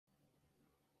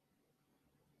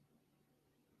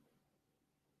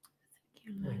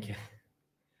Okay.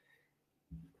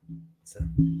 So,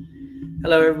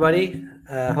 hello everybody.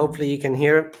 Hopefully you can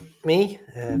hear me.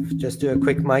 Just do a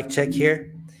quick mic check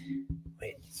here.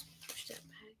 Wait.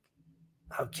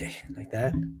 Okay, like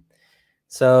that.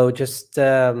 So just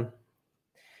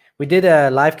we did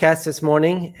a live cast this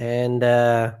morning, and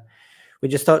we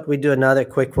just thought we'd do another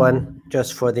quick one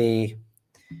just for the.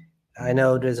 I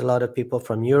know there's a lot of people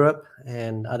from Europe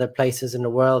and other places in the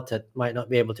world that might not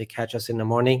be able to catch us in the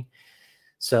morning.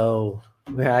 So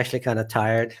we're actually kind of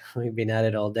tired. We've been at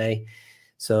it all day.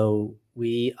 So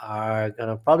we are going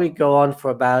to probably go on for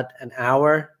about an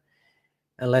hour,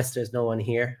 unless there's no one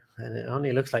here. And it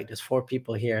only looks like there's 4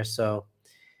 people here. So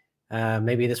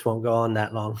maybe this won't go on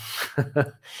that long.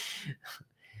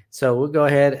 So we'll go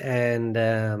ahead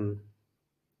and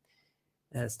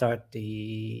start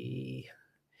the...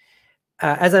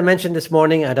 as I mentioned this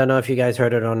morning, I don't know if you guys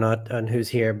heard it or not on who's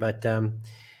here, but I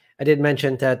did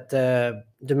mention that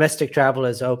domestic travel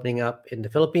is opening up in the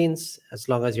Philippines as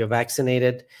long as you're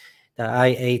vaccinated. The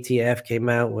IATF came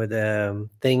out with a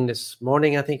thing this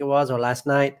morning, I think it was, or last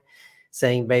night,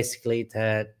 saying basically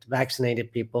that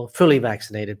vaccinated people, fully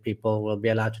vaccinated people, will be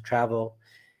allowed to travel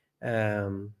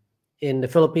in the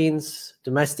Philippines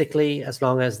domestically as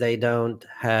long as they don't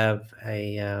have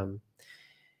a...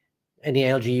 any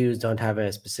LGUs don't have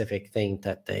a specific thing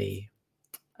that they...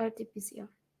 RT-PCR.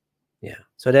 Yeah,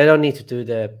 so they don't need to do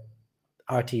the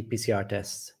RT-PCR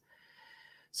tests.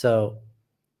 So,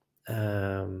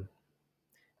 good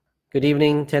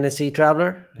evening, Tennessee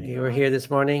traveler. You were here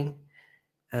this morning.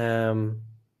 Let's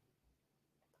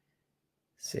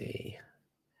see.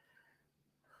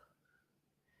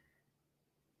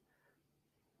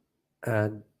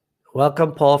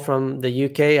 Welcome, Paul, from the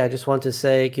UK. I just want to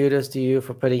say kudos to you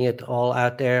for putting it all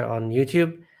out there on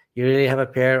YouTube. You really have a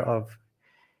pair of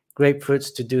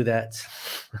grapefruits to do that.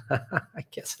 I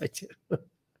guess I do.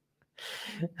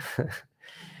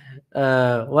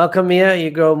 Welcome, Mia.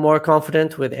 You grow more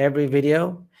confident with every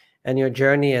video, and your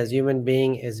journey as human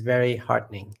being is very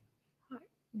heartening.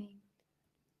 You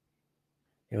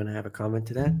want to have a comment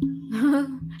to that?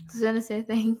 Just want to say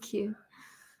thank you.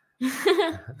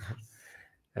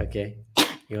 Okay.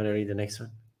 You want to read the next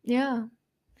one? Yeah.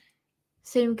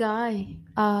 Same guy.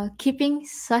 Keeping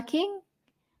sucking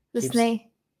the snake.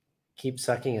 Keep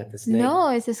sucking at the snake. No,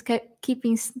 it says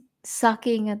keeping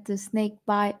sucking at the snake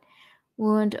bite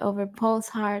wound over Paul's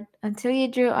heart until you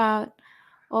drew out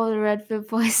all the red food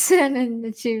poison and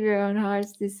achieve your own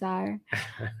heart's desire.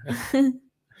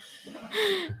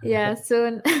 Yeah,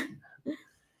 soon.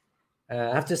 I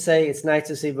have to say, it's nice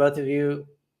to see both of you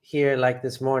here like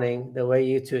this morning. The way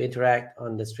you two interact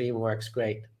on the stream works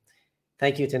great.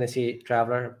 Thank you, Tennessee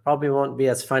traveler. Probably won't be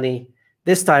as funny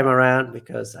this time around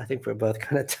because I think we're both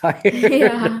kind of tired.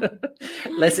 Yeah.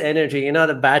 Less energy. You know,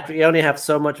 the battery, you only have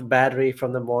so much battery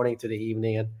from the morning to the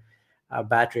evening, and our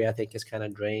battery, I think, is kind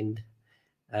of drained.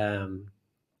 Ken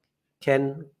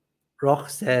Roch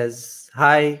says,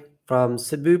 hi from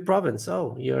Cebu province.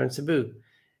 Oh, you're in Cebu.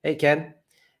 Hey, Ken.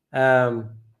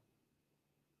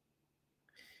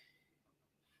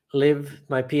 Live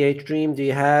my PH dream. Do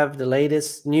you have the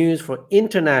latest news for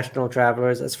international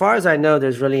travelers? As far as I know,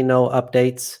 there's really no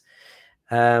updates.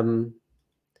 The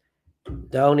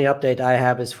only update I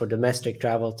have is for domestic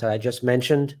travel that I just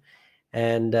mentioned.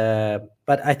 And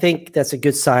but I think that's a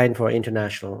good sign for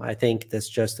international. I think that's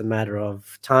just a matter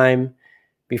of time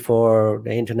before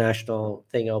the international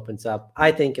thing opens up.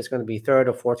 I think it's going to be 3rd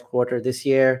or 4th quarter this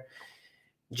year.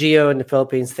 Geo in the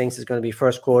Philippines thinks it's going to be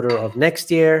 1st quarter of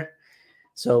next year.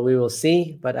 So we will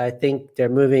see, but I think they're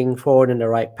moving forward in the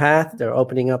right path. They're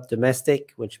opening up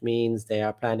domestic, which means they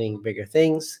are planning bigger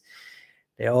things.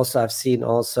 They also have seen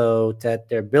also that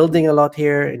they're building a lot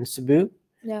here in Cebu.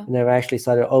 Yeah. And they've actually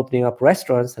started opening up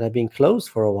restaurants that have been closed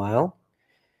for a while.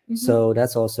 Mm-hmm. So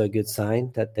that's also a good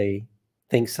sign that they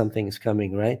think something is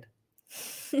coming, right?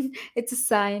 It's a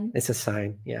sign. It's a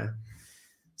sign, yeah.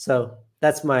 So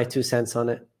that's my 2 cents on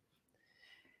it.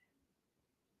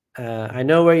 I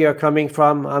know where you're coming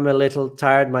from. I'm a little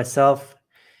tired myself.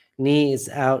 Knee is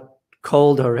out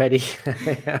cold already.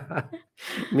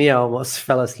 Mia almost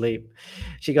fell asleep.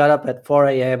 She got up at 4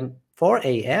 a.m. 4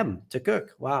 a.m. to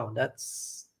cook. Wow,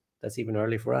 that's even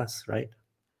early for us, right?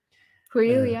 For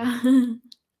you, yeah.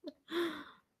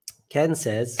 Ken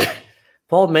says,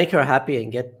 Paul, make her happy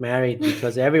and get married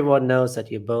because everyone knows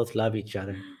that you both love each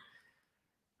other.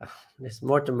 There's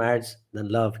more to marriage than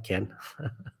love, Ken.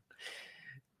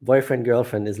 Boyfriend,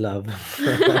 girlfriend is love.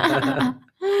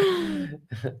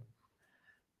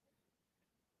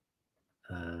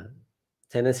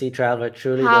 Tennessee traveler,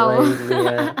 truly the way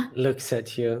Mia looks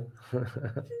at you.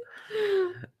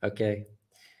 Okay.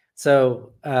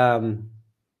 So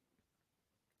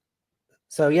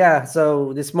yeah,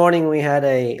 so this morning we had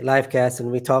a live cast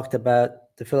and we talked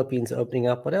about the Philippines opening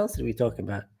up. What else did we talk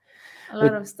about? A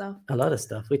lot of stuff. A lot of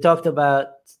stuff. We talked about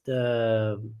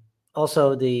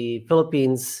also the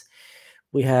Philippines.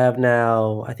 We have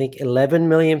now, I think, 11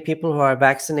 million people who are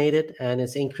vaccinated, and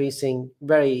it's increasing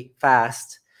very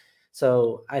fast.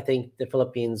 So I think the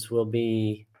Philippines will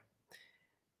be,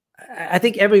 I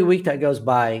think every week that goes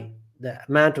by, the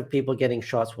amount of people getting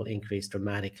shots will increase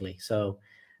dramatically. So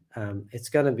it's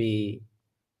going to be,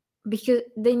 because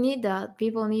they need that.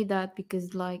 People need that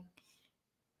because like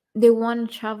they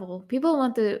want to travel. People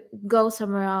want to go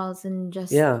somewhere else and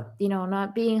just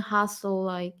not being hassled,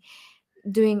 like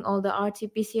doing all the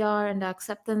RT-PCR and the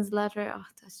acceptance letter. Oh,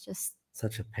 that's just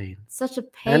such a pain. Such a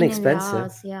pain and in expensive. the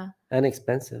ass. Yeah. And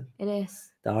expensive. It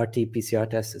is. The RT-PCR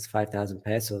test is 5,000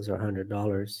 pesos or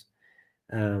 $100.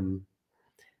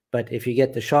 But if you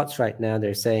get the shots right now,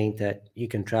 they're saying that you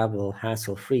can travel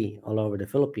hassle-free all over the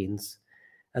Philippines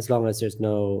as long as there's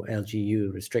no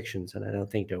LGU restrictions, and I don't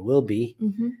think there will be.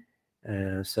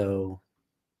 So,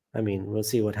 I mean, we'll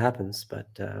see what happens, but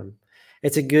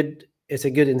it's a good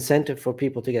incentive for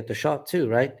people to get the shot too,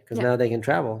 right? Because now they can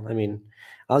travel. I mean,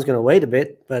 I was going to wait a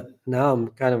bit, but now I'm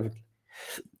kind of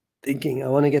thinking I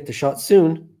want to get the shot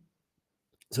soon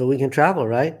so we can travel,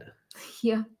 right?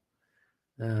 Yeah.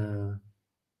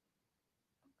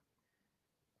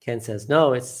 Ken says,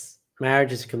 no, it's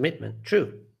marriage is a commitment.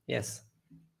 True. Yes.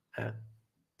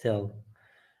 Till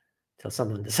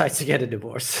someone decides to get a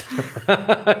divorce.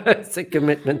 It's a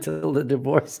commitment till the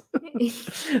divorce.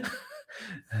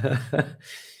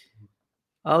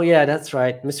 Oh, yeah, that's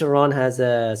right. Mr. Ron has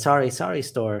a sorry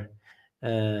store.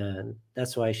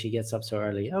 That's why she gets up so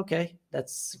early. Okay,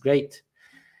 that's great.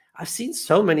 I've seen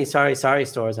so many sorry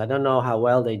stores. I don't know how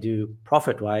well they do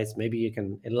profit-wise. Maybe you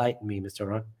can enlighten me, Mr.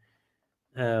 Ron.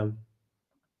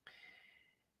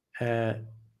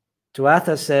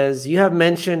 Tuatha says, you have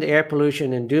mentioned air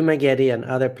pollution in Dumaguete and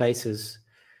other places.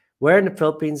 Where in the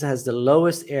Philippines has the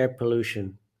lowest air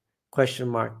pollution? ?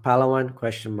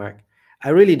 Palawan? ? I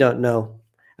really don't know.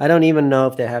 I don't even know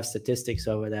if they have statistics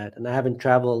over that. And I haven't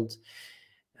traveled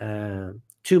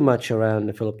too much around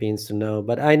the Philippines to know.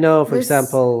 But I know, for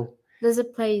example... There's a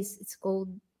place, it's called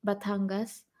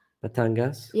Batangas.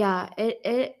 Batangas? Yeah,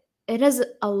 it has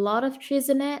a lot of trees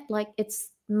in it. Like,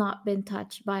 it's not been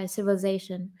touched by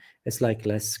civilization. It's like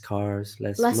less cars,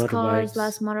 less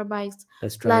motorbikes,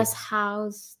 less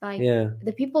house. Like,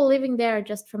 the people living there are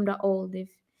just from the old. If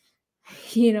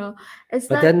it's.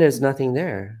 But then there's nothing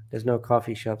there. There's no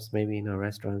coffee shops, maybe no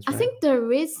restaurants. I think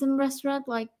there is some restaurant,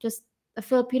 like just a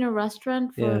Filipino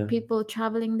restaurant for people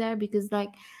traveling there, because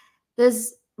like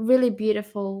there's really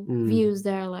beautiful views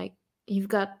there. Like, you've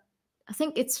got, I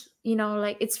think it's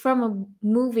like it's from a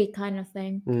movie kind of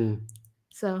thing.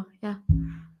 So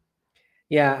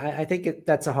I think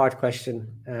that's a hard question.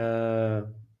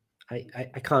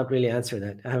 I can't really answer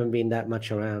that. I haven't been that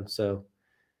much around. So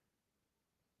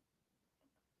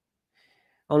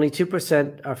only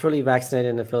 2% are fully vaccinated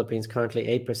in the Philippines. Currently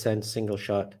 8% single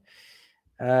shot.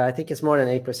 I think it's more than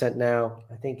 8% now.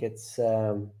 I think it's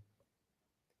 11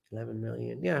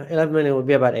 million. Yeah, 11 million would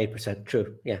be about 8%.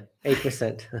 True. Yeah,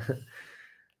 8%.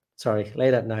 Sorry,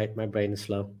 late at night, my brain is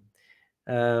slow.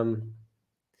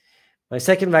 My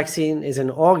second vaccine is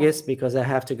in August because I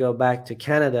have to go back to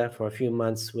Canada for a few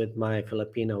months with my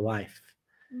Filipino wife.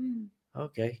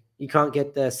 Okay. You can't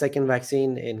get the second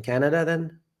vaccine in Canada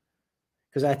then?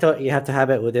 Because I thought you have to have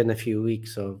it within a few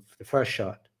weeks of the first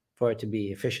shot for it to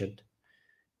be efficient.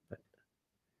 But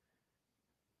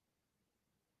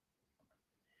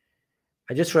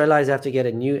I just realized I have to get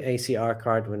a new ACR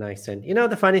card when I send.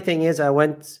 The funny thing is I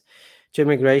went to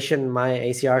immigration, my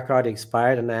ACR card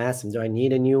expired, and I asked him, do I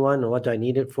need a new one, or what do I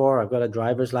need it for? I've got a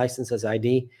driver's license as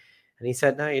ID. And he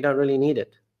said, no, you don't really need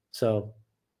it. So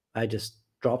I just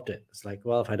dropped it. It's like,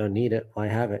 well, if I don't need it, why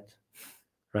have it?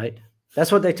 Right?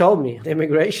 That's what they told me, the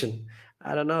immigration.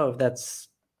 I don't know if that's,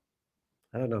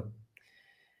 I don't know.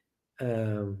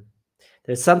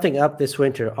 There's something up this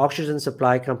winter. Oxygen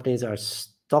supply companies are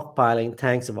stockpiling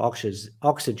tanks of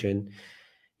oxygen.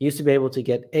 Used to be able to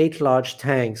get 8 large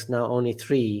tanks, now only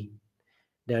 3.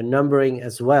 They're numbering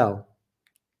as well.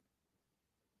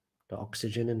 The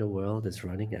oxygen in the world is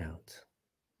running out.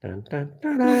 Dun, dun,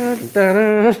 dun, dun, dun,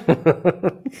 dun.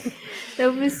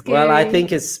 That was scary. Well, I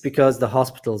think it's because the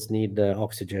hospitals need the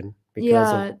oxygen.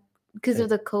 Because of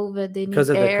the COVID, they need air. Because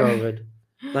of the COVID.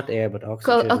 Not air, but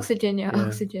oxygen.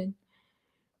 Oxygen.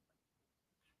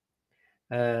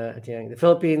 The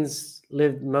Philippines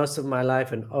lived most of my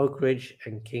life in Oak Ridge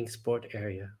and Kingsport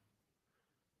area.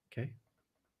 Okay.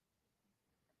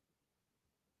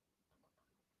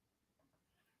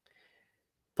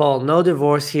 Paul, no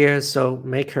divorce here, so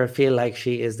make her feel like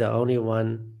she is the only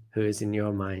one who is in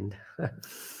your mind.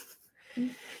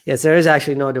 Yes, there is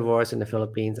actually no divorce in the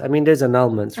Philippines. I mean, there's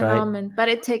annulments, right? Annulment, but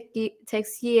it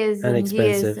takes years and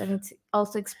years, and it's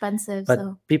also expensive. But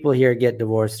so people here get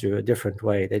divorced through a different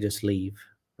way. They just leave,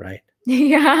 right?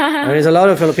 Yeah. I mean, there's a lot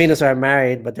of Filipinos who are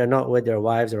married, but they're not with their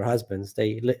wives or husbands.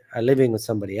 They are living with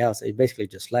somebody else. They basically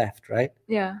just left, right?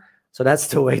 Yeah. So that's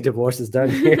the way divorce is done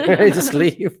here. They just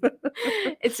leave.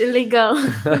 It's illegal.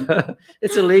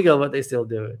 It's illegal, but they still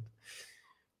do it.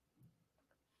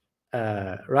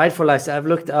 Rightful license. I've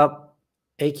looked up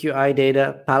AQI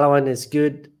data. Palawan is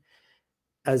good,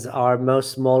 as are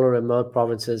most smaller remote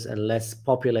provinces and less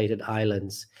populated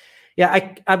islands. Yeah,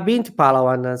 I've been to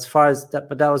Palawan as far as that,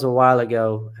 but that was a while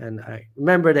ago, and I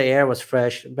remember the air was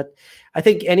fresh. But I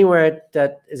think anywhere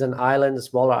that is an island, a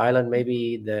smaller island,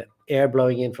 maybe the air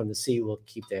blowing in from the sea will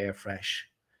keep the air fresh,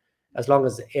 as long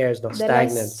as the air is not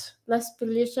stagnant. Less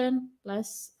pollution,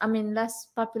 less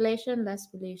population, less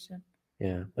pollution.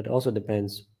 Yeah, but it also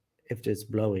depends if it's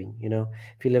blowing. You know,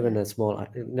 if you live in a small,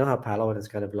 you know how Palawan is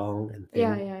kind of long and thin.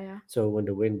 Yeah. So when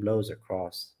the wind blows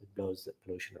across, it blows the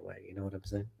pollution away. You know what I'm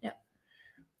saying? Yeah.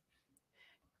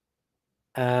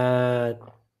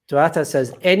 Tuata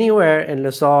says anywhere in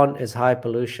Luzon is high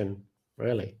pollution.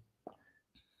 Really?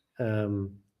 I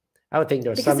would think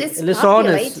there's because some. It's Luzon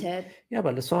populated. Yeah,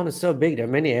 but Luzon is so big. There are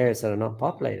many areas that are not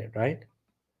populated, right?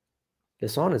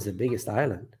 Luzon is the biggest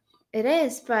island. It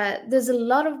is, but there's a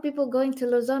lot of people going to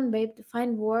Luzon, babe, to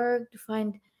find work, to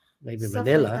find maybe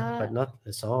Manila, but not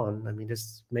Luzon. I mean,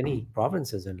 there's many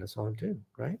provinces in Luzon too,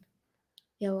 right?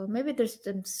 Yeah, well, maybe there's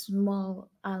some small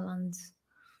islands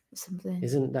or something.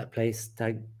 Isn't that place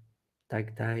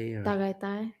Tagaytay or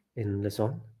Tagaytay in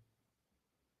Luzon?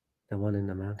 The one in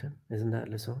the mountain? Isn't that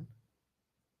Luzon?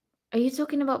 Are you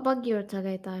talking about Baguio or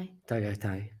Tagaytay?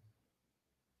 Tagaytay.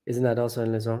 Isn't that also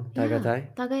in Luzon? Tagaytay?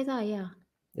 Yeah, Tagaytay, yeah.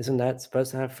 Isn't that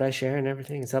supposed to have fresh air and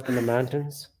everything? It's up in the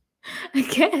mountains. I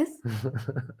guess.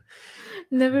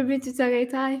 Never been to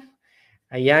Tagaytay.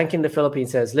 A Yank in the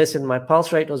Philippines says, listen, my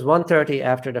pulse rate was 130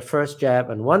 after the first jab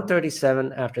and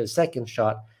 137 after the second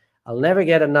shot. I'll never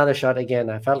get another shot again.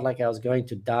 I felt like I was going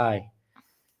to die.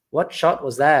 What shot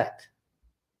was that?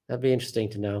 That'd be interesting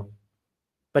to know.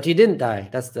 But you didn't die.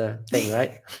 That's the thing,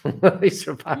 right? You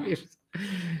survived.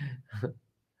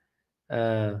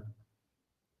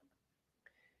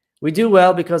 We do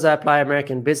well because I apply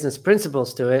American business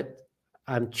principles to it.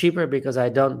 I'm cheaper because I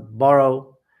don't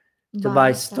borrow to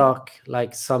buy stock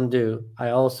like some do. I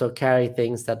also carry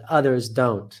things that others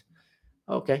don't.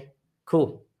 Okay,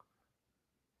 cool.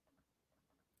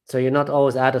 So you're not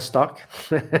always out of stock.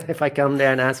 If I come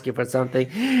there and ask you for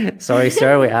something, sorry,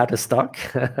 sir, we're out of stock.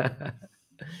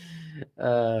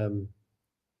 How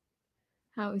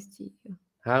is Gio?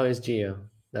 How is Gio?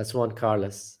 That's Juan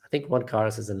Carlos. I think Juan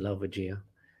Carlos is in love with Gio.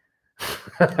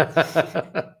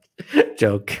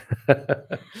 Joke.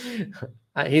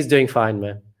 He's doing fine,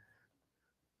 man.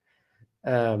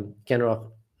 Ken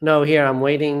Rock. No, here I'm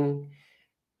waiting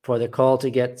for the call to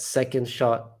get second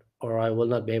shot, or I will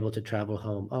not be able to travel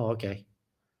home. Oh, okay.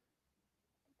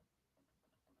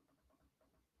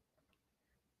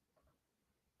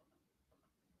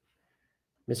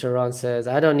 Mr. Ron says,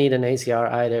 I don't need an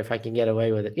ACR either if I can get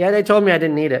away with it. Yeah, they told me I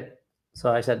didn't need it.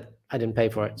 So I said I didn't pay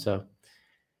for it. So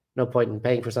no point in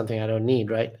paying for something I don't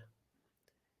need, right?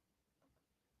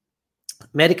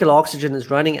 Medical oxygen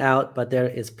is running out, but there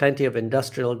is plenty of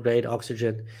industrial grade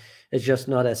oxygen. It's just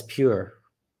not as pure.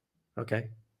 Okay.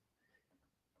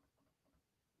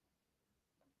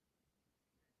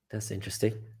 That's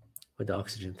interesting with the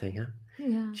oxygen thing, huh?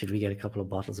 Yeah. Should we get a couple of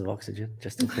bottles of oxygen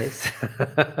just in case?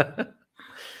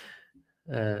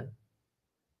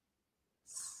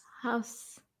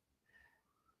 House.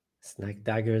 Snack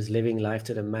Daggers, living life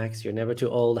to the max. You're never too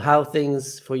old. How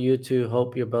things for you two?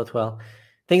 Hope you're both well.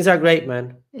 Things are great,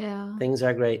 man. Yeah. Things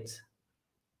are great.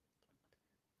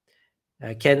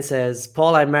 Ken says,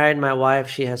 Paul, I married my wife.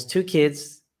 She has 2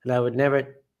 kids, and I would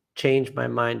never change my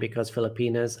mind because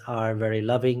Filipinas are very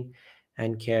loving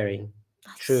and caring.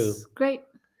 That's true. Great.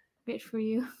 Great for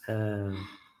you.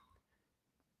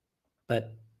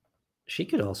 But she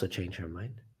could also change her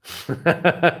mind.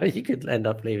 You could end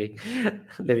up living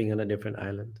on a different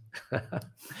island.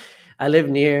 I live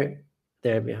near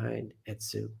there behind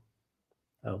Etsu.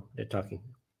 Oh, they're talking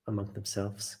among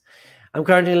themselves. I'm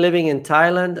currently living in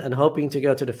Thailand and hoping to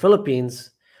go to the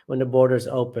Philippines when the borders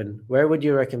open. Where would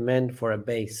you recommend for a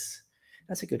base?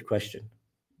 That's a good question.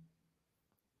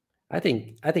 I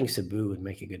think Cebu would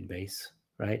make a good base,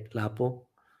 right? Lapu.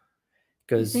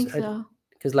 Because so.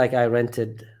 Like I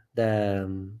rented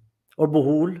the or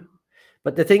Bohol.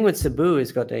 But the thing with Cebu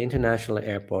is got the international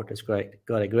airport. It's got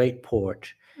a great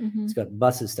port. It's got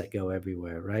buses that go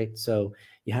everywhere, right? So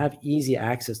you have easy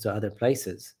access to other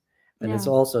places. And it's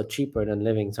also cheaper than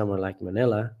living somewhere like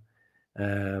Manila.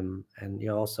 And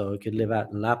you also could live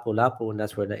out in Lapu-Lapu, and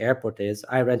that's where the airport is.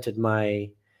 I rented my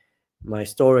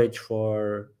storage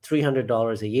for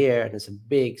 $300 a year, and it's a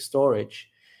big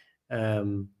storage.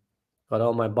 Got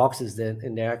all my boxes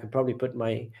in there. I could probably put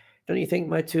don't you think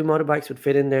my 2 motorbikes would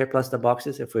fit in there plus the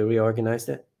boxes if we reorganized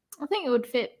it? I think it would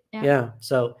fit. Yeah.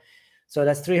 So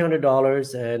that's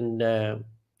 $300, and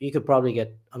you could probably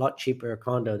get a lot cheaper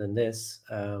condo than this.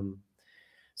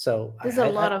 So there's a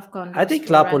lot of condos. I think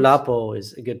Lapu-Lapu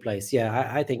is a good place.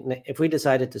 Yeah, I think if we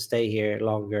decided to stay here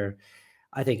longer,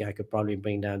 I think I could probably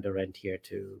bring down the rent here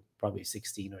to probably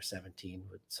 16 or 17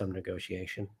 with some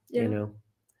negotiation. You know.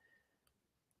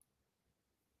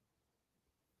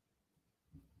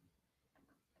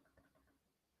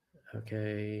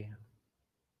 Okay.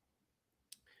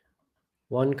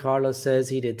 One Carlos says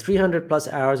he did 300 plus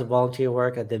hours of volunteer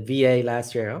work at the VA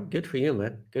last year. Oh, good for you,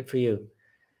 man. Good for you.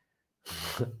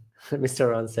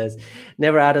 Mr. Ron says,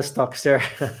 never out of stock, sir.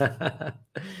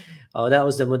 Oh, that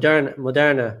was the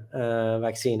Moderna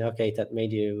vaccine. Okay, that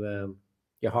made you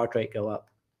your heart rate go up.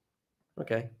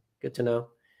 Okay, good to know.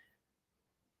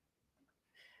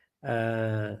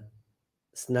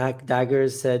 Snack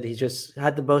Daggers said he just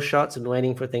had the both shots and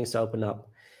waiting for things to open up.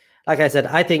 Like I said,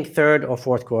 I think 3rd or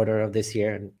 4th quarter of this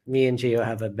year, and me and Gio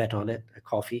have a bet on it, a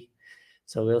coffee.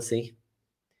 So we'll see.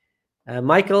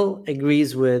 Michael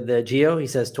agrees with Gio. He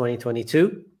says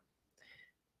 2022.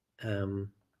 I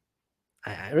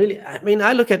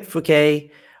look at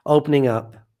Phuket opening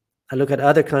up. I look at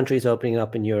other countries opening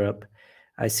up in Europe.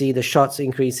 I see the shots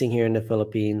increasing here in the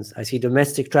Philippines. I see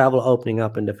domestic travel opening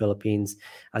up in the Philippines.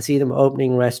 I see them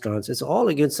opening restaurants. It's all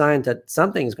a good sign that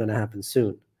something is going to happen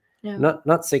soon. Yeah.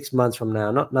 Not 6 months from now,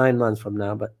 not 9 months from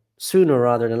now, but sooner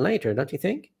rather than later, don't you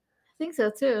think? I think so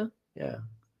too. Yeah.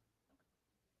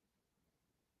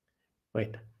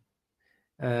 Wait.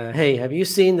 Hey, have you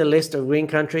seen the list of green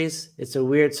countries? It's a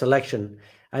weird selection.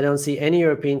 I don't see any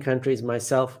European countries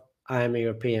myself. I am a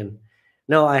European.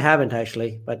 No, I haven't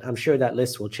actually, but I'm sure that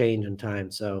list will change in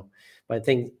time. So by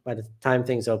the time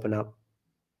things open up,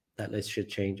 that list should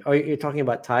change. Oh, you're talking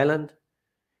about Thailand?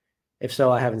 If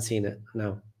so, I haven't seen it.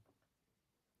 No.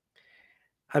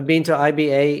 I've been to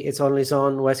IBA. It's on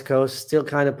Luzon, West Coast, still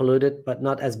kind of polluted, but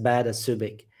not as bad as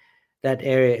Subic. That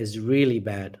area is really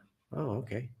bad. Oh,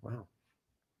 okay. Wow.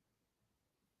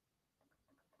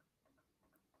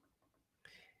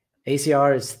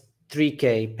 ACR is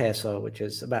 3K peso, which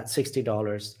is about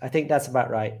 $60. I think that's about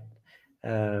right,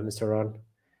 Mr. Ron.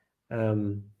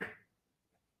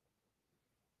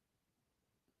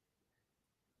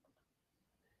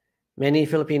 Many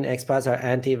Philippine expats are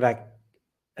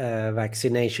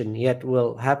anti-vaccination, yet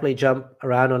will happily jump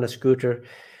around on a scooter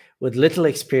with little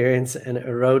experience and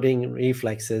eroding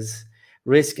reflexes.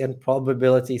 Risk and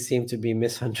probability seem to be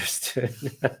misunderstood.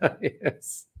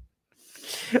 Yes.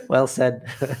 Well said,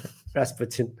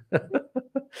 Rasputin.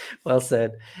 Well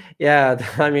said. Yeah,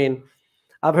 I mean,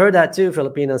 I've heard that too.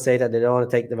 Filipinos say that they don't want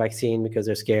to take the vaccine because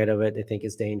they're scared of it. They think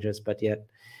it's dangerous, but yet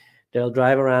they'll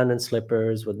drive around in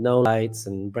slippers with no lights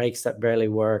and brakes that barely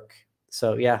work.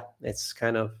 So yeah, it's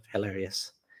kind of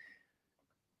hilarious.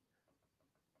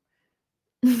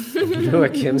 Noah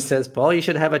Kim says, Paul, you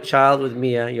should have a child with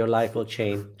Mia. Your life will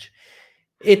change.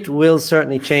 It will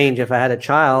certainly change if I had a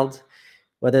child.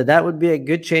 Whether that would be a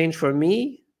good change for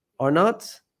me or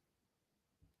not,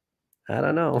 I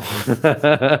don't know.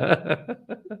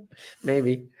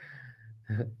 Maybe.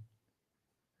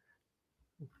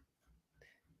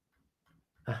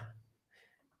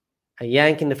 A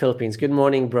Yank in the Philippines. Good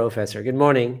morning, Professor. Good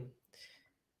morning.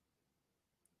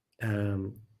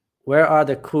 Where are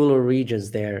the cooler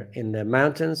regions there? In the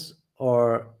mountains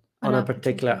or on a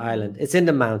particular island? It's in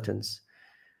the mountains,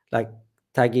 like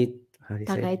Tagaytay.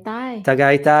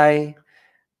 Tagaytay.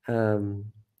 The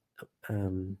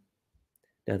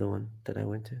other one that I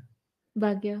went to,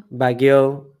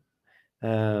 Baguio.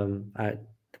 The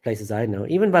places I know,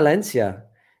 even Valencia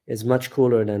is much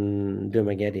cooler than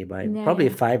Dumaguete by probably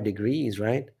 5 degrees,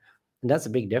 right? And that's a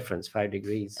big difference, 5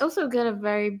 degrees. Also got a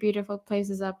very beautiful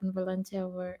places up in Valencia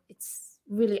where it's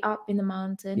really up in the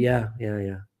mountain. Yeah.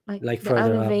 Like the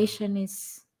elevation up,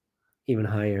 is even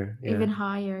higher. Yeah. Even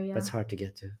higher, yeah. That's hard to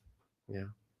get to. Yeah.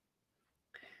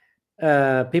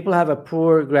 People have a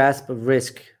poor grasp of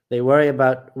risk. They worry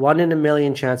about 1 in a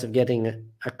million chance of getting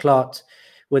a clot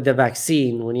with the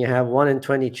vaccine when you have 1 in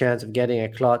 20 chance of getting a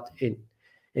clot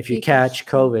if you catch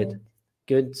COVID.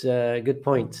 Good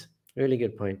point. Really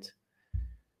good point.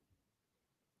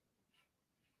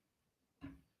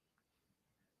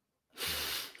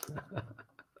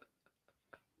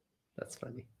 That's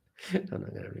funny. I'm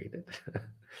not going to read it.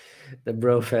 The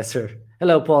professor.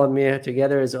 Hello, Paul and Mia.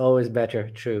 Together is always better.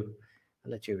 True.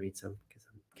 I'll let you read some because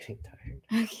I'm getting tired.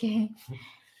 Okay.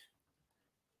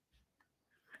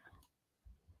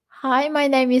 Hi, my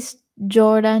name is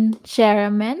Jordan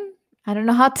Sheraman. I don't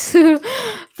know how to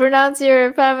pronounce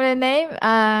your family name.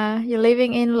 You're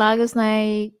living in Lagos,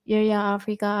 Nigeria,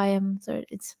 Africa. I am sorry.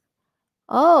 It's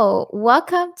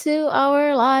welcome to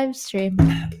our live stream.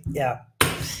 Yeah.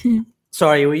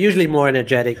 Sorry, we're usually more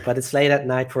energetic, but it's late at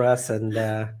night for us, and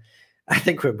I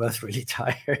think we're both really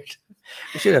tired.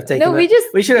 We should have taken. We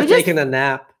should have taken a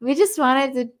nap. We just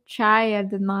wanted to try at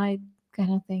the night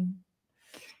kind of thing.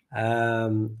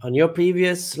 On your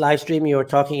previous live stream, you were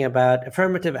talking about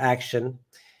affirmative action.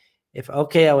 If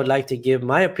okay, I would like to give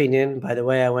my opinion. By the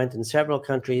way, I went in several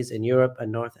countries in Europe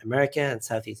and North America and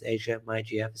Southeast Asia. My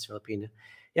GF is Filipino.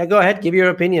 Yeah, go ahead. Give your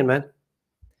opinion, man.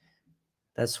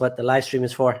 That's what the live stream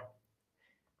is for.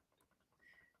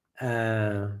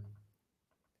 Mr.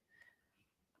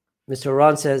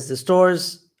 Ron says, the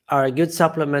stores are a good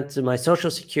supplement to my Social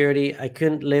Security. I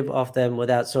couldn't live off them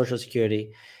without Social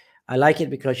Security. I like it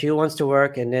because she wants to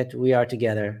work and that we are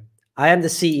together. I am the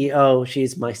CEO.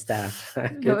 She's my staff.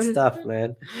 Good stuff,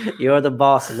 man. You're the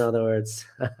boss, in other words.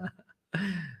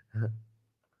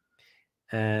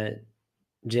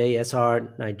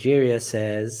 JSR Nigeria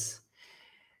says,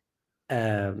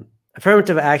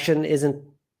 affirmative action isn't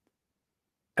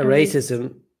a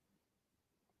racism,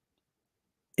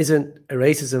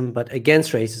 but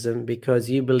against racism, because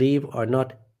you believe are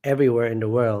not everywhere in the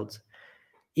world.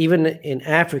 Even in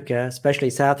Africa, especially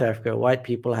South Africa, white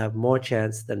people have more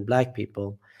chance than black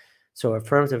people. So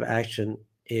affirmative action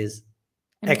is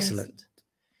excellent.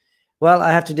 Well,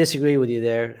 I have to disagree with you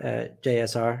there,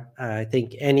 JSR. I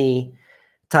think any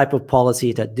type of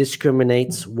policy that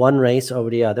discriminates one race over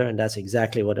the other, and that's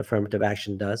exactly what affirmative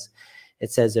action does.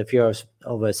 It says if you're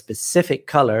of a specific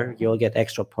color, you'll get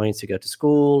extra points to go to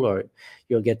school, or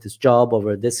you'll get this job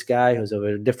over this guy who's of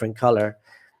a different color.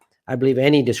 I believe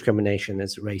any discrimination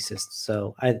is racist.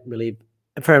 So I believe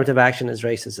affirmative action is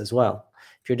racist as well.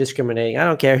 If you're discriminating, I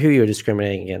don't care who you're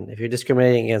discriminating against. If you're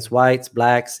discriminating against whites,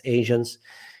 blacks, Asians,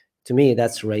 to me,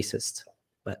 that's racist.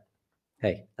 But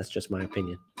hey, that's just my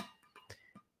opinion.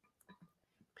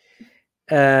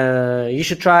 You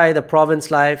should try the province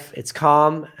life. It's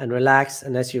calm and relaxed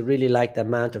unless you really like the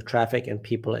amount of traffic and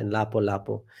people in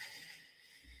Lapu-Lapu.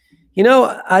 You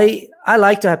know, I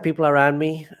like to have people around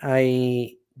me.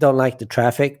 I don't like the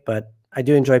traffic, but I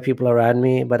do enjoy people around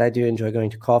me. But I do enjoy going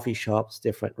to coffee shops,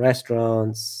 different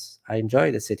restaurants. I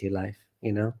enjoy the city life,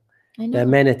 you know. The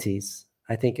amenities.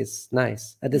 I think it's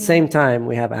nice. At the same time,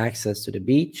 we have access to the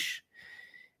beach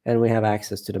and we have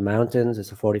access to the mountains.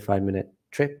 It's a 45-minute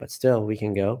trip, but still we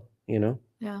can go, you know.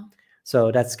 Yeah.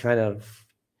 So that's kind of,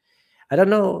 I don't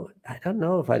know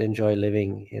if I'd enjoy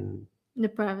living in the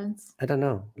province. I don't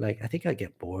know. Like, I think I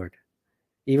get bored.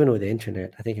 Even with the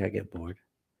internet, I think I get bored.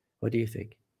 What do you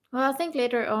think? Well, I think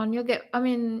later on you'll get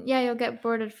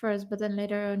bored at first, but then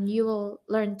later on you will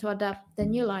learn to adapt the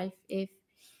new life if,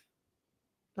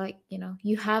 like, you know,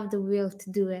 you have the will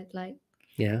to do it. Like,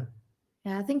 yeah,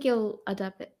 I think you'll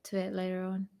adapt it to it later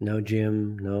on. No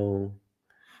gym, no.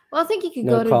 Well, I think you could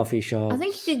go to coffee shops. I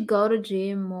think you could go to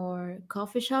gym or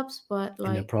coffee shops, but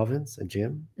like in the province, a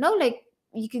gym. No, like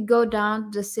you could go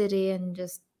down to the city and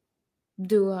just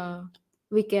do a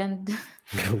weekend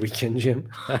weekend gym.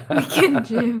 Weekend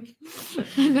gym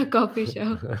in a coffee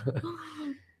shop.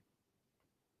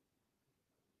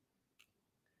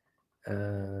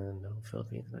 No,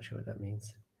 Philippines. Not sure what that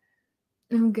means.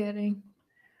 I'm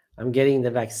getting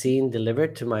the vaccine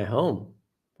delivered to my home.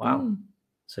 Wow.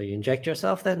 So you inject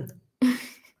yourself then?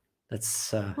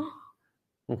 That's I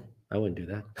wouldn't do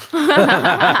that.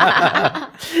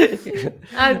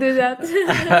 I'll do that.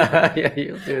 Yeah,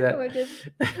 you'll do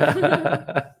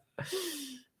that.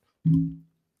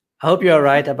 I hope you're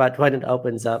right about when it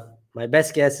opens up. My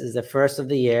best guess is the first of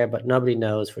the year, but nobody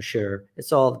knows for sure.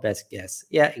 It's all the best guess.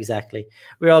 Yeah, exactly.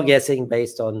 We're all guessing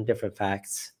based on different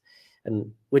facts,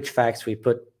 and which facts we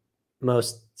put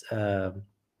most.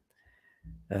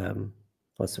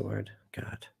 What's the word?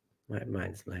 God, my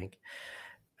mind's blank.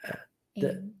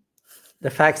 The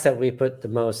facts that we put the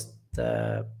most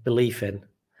belief in.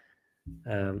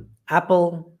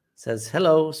 Apple says,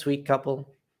 hello, sweet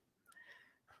couple.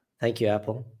 Thank you,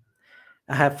 Apple.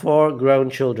 I have 4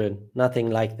 grown children, nothing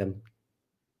like them.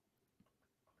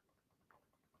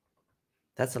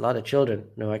 That's a lot of children,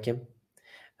 Noakim.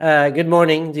 Good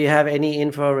morning. Do you have any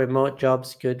info remote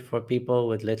jobs good for people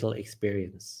with little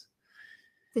experience?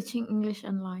 Teaching English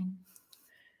online.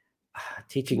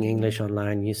 teaching English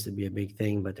online used to be a big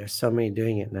thing, but there's so many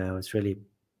doing it now. It's really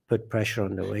put pressure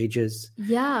on the wages.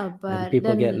 Yeah, but and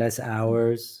people get less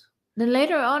hours. Then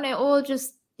later on, it all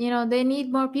just, they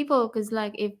need more people, because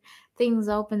like if things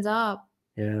opens up,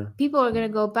 people are gonna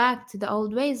go back to the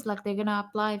old ways. Like they're gonna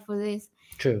apply for this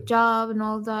job and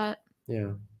all that.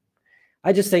 Yeah,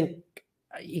 I just think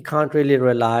you can't really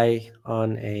rely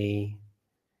on an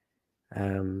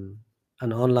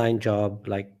online job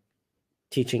like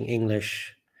teaching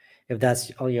English if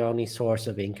that's your only source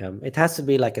of income. It has to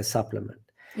be like a supplement.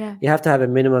 Yeah, you have to have a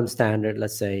minimum standard,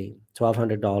 let's say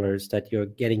 $1,200 that you're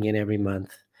getting in every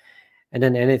month, and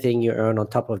then anything you earn on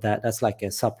top of that, that's like a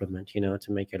supplement, to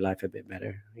make your life a bit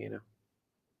better.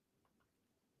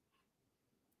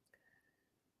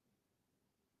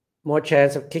 More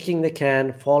chance of kicking the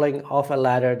can, falling off a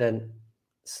ladder than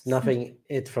snuffing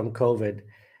it from COVID.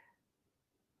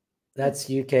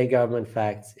 That's UK government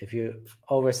facts. If you're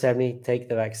over 70, take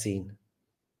the vaccine.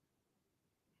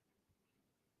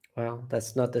 Well,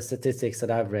 that's not the statistics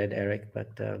that I've read, Eric,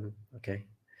 but okay.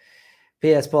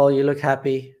 P.S. Paul, you look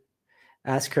happy.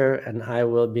 Ask her and I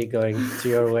will be going to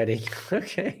your wedding.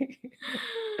 Okay.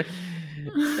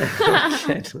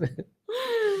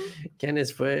 Ken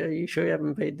is are you sure you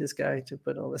haven't paid this guy to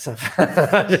put all this up?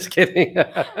 I'm just kidding.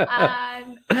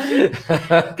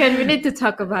 Ken, we need to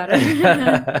talk about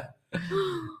it.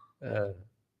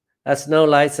 That's no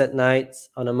lights at night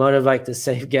on a motorbike to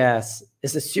save gas.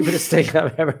 It's the stupidest thing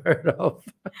I've ever heard of.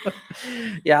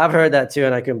 Yeah, I've heard that too,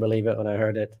 and I couldn't believe it when I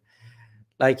heard it.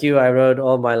 Like you, I rode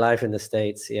all my life in the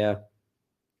States. Yeah,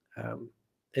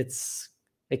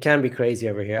 it can be crazy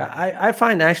over here. I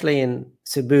find actually in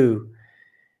Cebu,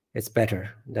 it's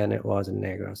better than it was in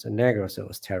Negros. In Negros, it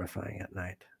was terrifying at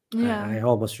night. Yeah, I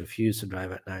almost refused to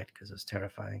drive at night because it was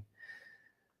terrifying.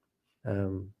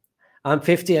 I'm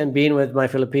 50 and been with my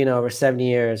Filipino over 7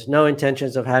 years. No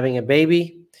intentions of having a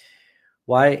baby.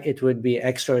 Why it would be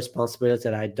extra responsibility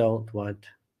that I don't want.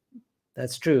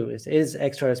 That's true. It is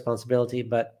extra responsibility,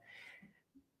 but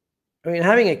I mean,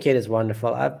 having a kid is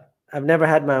wonderful. I've never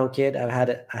had my own kid. I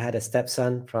had a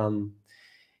stepson from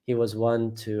he was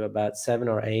 1 to about 7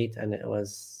 or 8, and it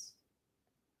was.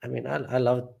 I mean, I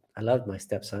loved my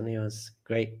stepson. He was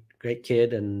great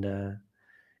kid, and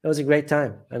it was a great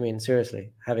time. I mean,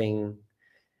 seriously, having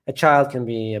a child can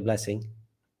be a blessing.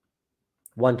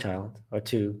 1 child or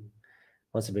 2,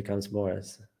 once it becomes more,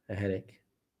 it's a headache.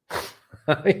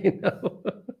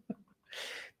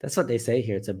 That's what they say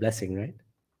here. It's a blessing, right?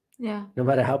 Yeah. No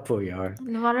matter how poor you are.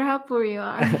 No matter how pour you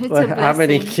are, it's well, a blessing. How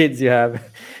many kids you have?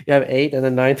 You have 8 and the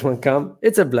 9th one come.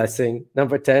 It's a blessing.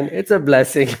 Number 10, it's a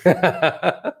blessing.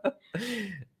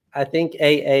 I think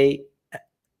AA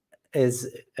is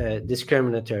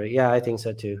discriminatory. Yeah, I think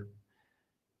so too.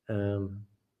 No,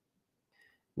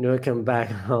 come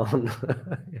back on.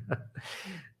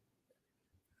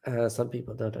 Some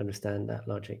people don't understand that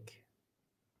logic.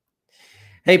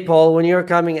 Hey, Paul, when you're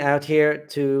coming out here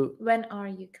to... When are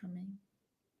you coming?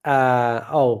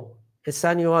 It's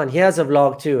San Juan. He has a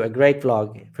vlog too, a great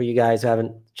vlog for you guys who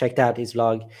haven't checked out his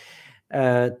vlog.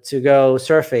 To go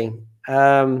surfing.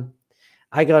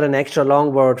 I got an extra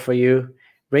longboard for you.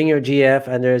 Bring your GF,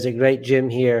 and there's a great gym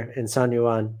here in San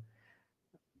Juan.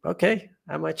 Okay,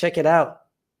 I might check it out.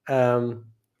 Things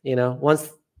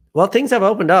have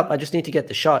opened up. I just need to get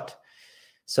the shot.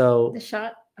 So the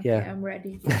shot? Okay, yeah, I'm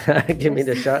ready. Give me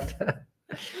the shot.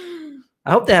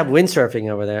 I hope they have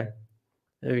windsurfing over there.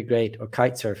 That'd be great, or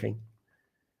kite surfing.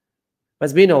 But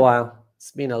it's been a while.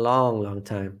 It's been a long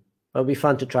time. It'll be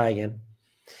fun to try again.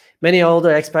 Many older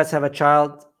expats have a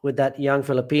child with that young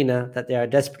Filipina that they are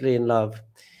desperately in love.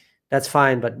 That's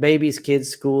fine, but babies, kids,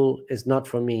 school is not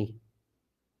for me.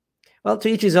 Well, to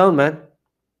each his own, man.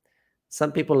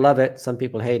 Some people love it, some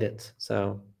people hate it.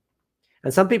 So,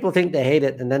 and some people think they hate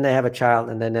it, and then they have a child,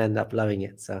 and then they end up loving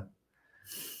it. So,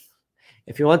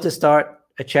 if you want to start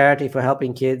a charity for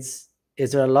helping kids,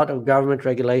 is there a lot of government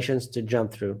regulations to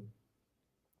jump through?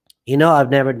 I've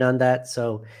never done that,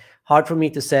 so hard for me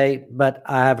to say, but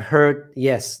I've heard,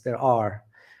 yes, there are.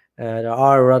 There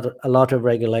are a lot of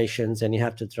regulations, and you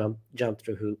have to jump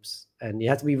through hoops. And you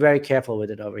have to be very careful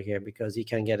with it over here, because you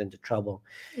can get into trouble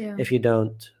if you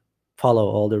don't follow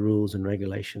all the rules and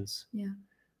regulations. Yeah.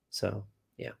 So,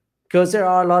 yeah. Because there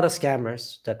are a lot of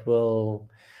scammers that will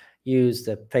use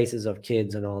the faces of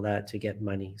kids and all that to get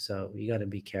money. So you got to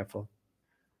be careful.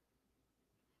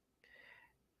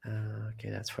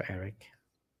 Okay, that's for Eric.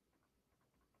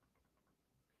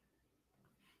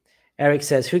 Eric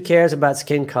says, who cares about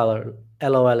skin color?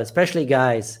 LOL, especially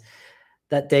guys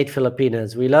that date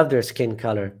Filipinas. We love their skin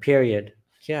color, period.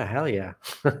 Yeah, hell yeah.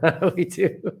 We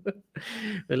do.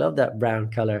 We love that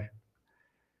brown color.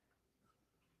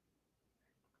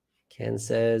 Ken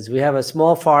says, we have a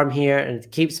small farm here and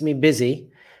it keeps me busy.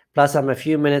 Plus, I'm a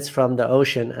few minutes from the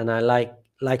ocean, and I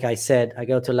like I said, I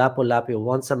go to Lapu-Lapu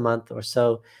once a month or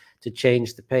so to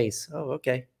change the pace. Oh,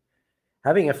 okay.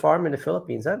 Having a farm in the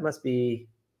Philippines, that must be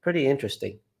pretty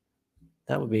interesting.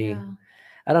 That would be,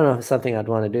 I don't know if it's something I'd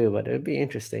want to do, but it would be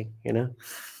interesting, you know?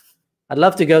 I'd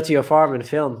love to go to your farm and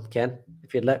film, Ken,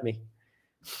 if you'd let me.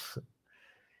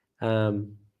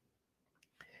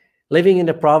 Living in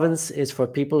the province is for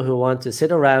people who want to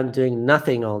sit around doing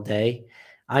nothing all day.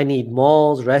 I need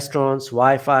malls, restaurants,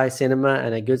 Wi-Fi, cinema,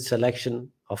 and a good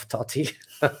selection of toddy.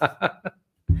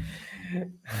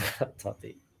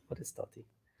 Toddy. What is toddy?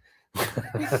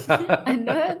 I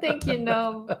don't think you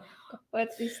know what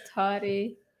is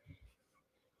toddy.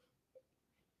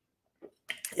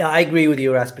 Yeah, I agree with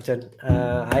you, Rasputin.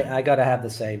 I gotta have the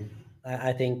same.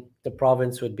 I think the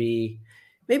province would be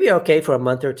maybe okay for a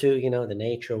month or two, you know, the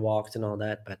nature walks and all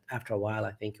that. But after a while,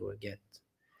 I think it would get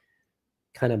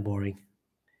kind of boring.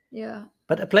 Yeah.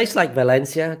 But a place like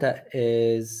Valencia that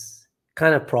is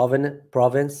kind of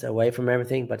province away from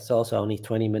everything, but it's also only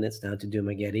 20 minutes down to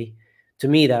Dumaguete. To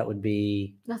me, that would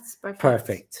be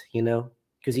perfect, you know,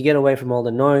 because you get away from all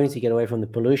the noise, you get away from the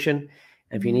pollution.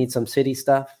 If you need some city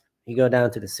stuff, you go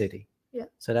down to the city. Yeah.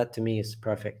 So that to me is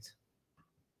perfect.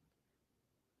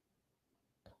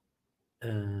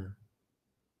 Okay,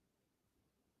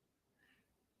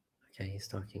 he's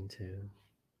talking to.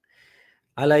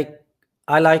 I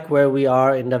like where we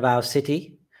are in Davao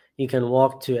City. You can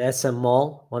walk to SM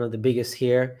Mall, one of the biggest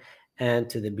here, and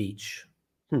to the beach.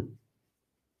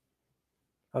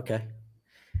 Okay.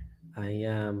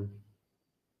 I've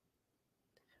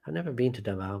never been to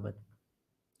Davao, but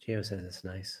Gio says it's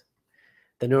nice.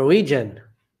 The Norwegian.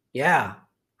 Yeah.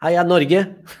 Heia Norge.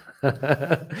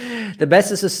 The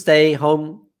best is to stay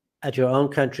home at your own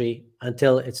country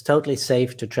until it's totally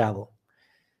safe to travel.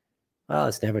 Well,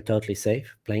 it's never totally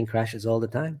safe. Plane crashes all the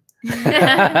time.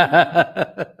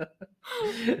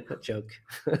 Joke.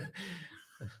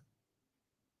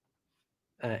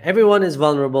 Everyone is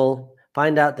vulnerable.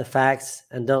 Find out the facts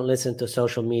and don't listen to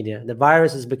social media. The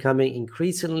virus is becoming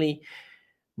increasingly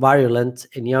virulent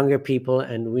in younger people,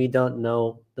 and we don't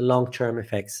know the long-term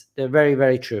effects. They're very,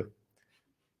 very true.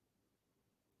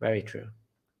 Very true.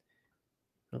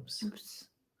 Oops.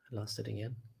 I lost it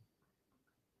again.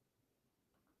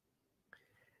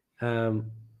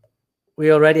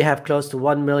 We already have close to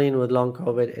 1 million with long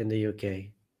COVID in the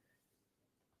UK.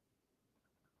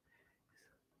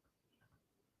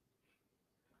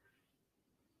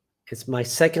 It's my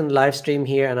second live stream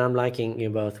here, and I'm liking you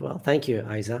both. Well, thank you,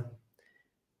 Isa.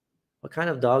 What kind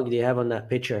of dog do you have on that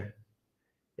picture?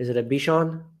 Is it a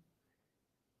Bichon?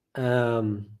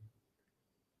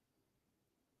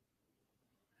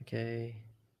 Okay.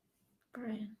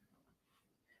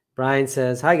 Brian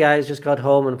says, hi guys, just got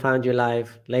home and found you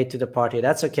live. Late to the party.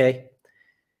 That's okay.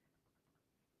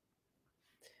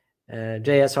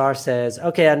 JSR says,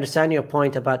 okay, I understand your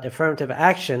point about affirmative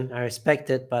action. I respect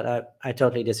it, but I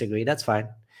totally disagree. That's fine.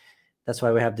 That's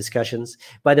why we have discussions.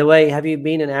 By the way, have you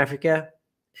been in Africa?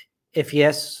 If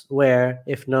yes, where?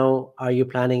 If no, are you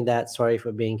planning that? Sorry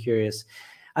for being curious.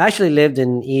 I actually lived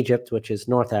in Egypt, which is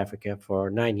North Africa, for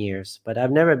 9 years, but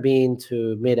I've never been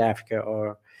to mid-Africa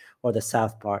or the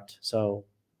south part. So,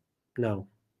 no.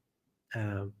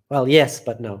 Well, yes,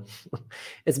 but no.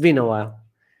 It's been a while.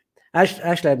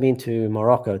 Actually, I've been to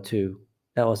Morocco too.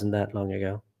 That wasn't that long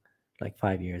ago, like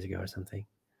 5 years ago or something.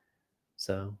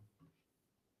 So,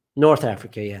 North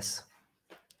Africa, yes.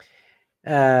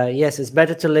 Yes, it's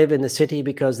better to live in the city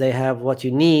because they have what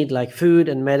you need, like food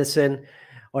and medicine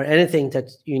or anything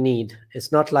that you need.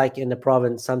 It's not like in the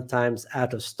province, sometimes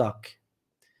out of stock.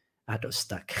 Out of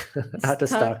stock. Out of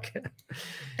stock.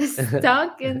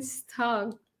 Stock and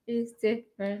stock is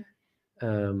different.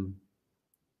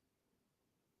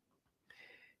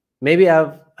 Maybe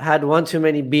I've had one too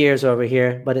many beers over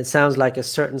here, but it sounds like a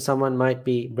certain someone might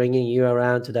be bringing you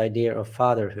around to the idea of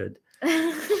fatherhood.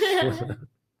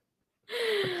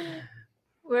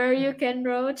 Where are you, Ken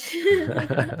Roach?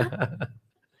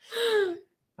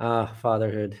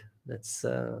 Fatherhood. That's,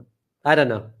 I don't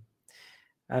know.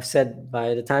 I've said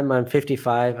by the time I'm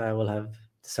 55, I will have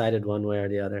decided one way or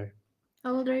the other.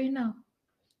 How old are you now?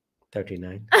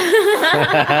 39.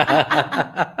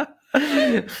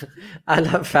 I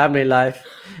love family life.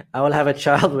 I will have a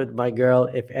child with my girl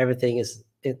if everything is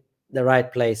in the right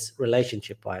place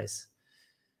relationship-wise.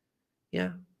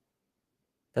 Yeah.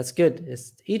 That's good.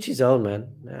 It's each his own, man.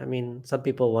 I mean, some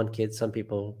people want kids, some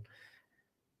people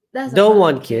don't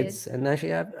want kids. And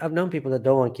actually, I've known people that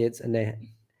don't want kids, and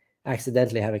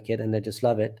accidentally have a kid and they just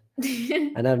love it.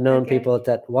 And I've known people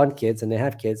that want kids and they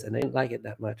have kids and they don't like it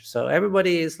that much. So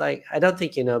everybody is like, I don't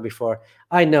think you know before.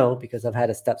 I know because I've had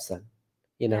a stepson,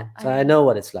 you know, so I know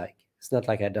what it's like. It's not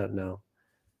like I don't know.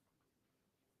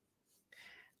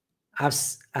 I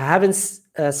haven't,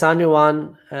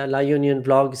 Sanuwan La Union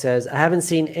vlog says, I haven't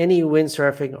seen any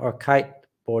windsurfing or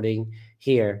kiteboarding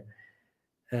here.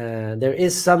 There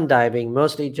is some diving,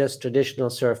 mostly just traditional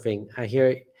surfing.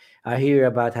 I hear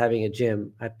about having a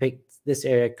gym. I picked this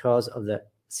area because of the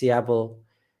Seattle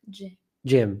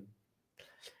gym.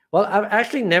 Well, I've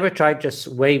actually never tried just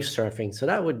wave surfing, so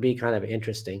that would be kind of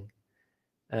interesting.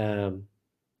 I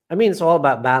mean, it's all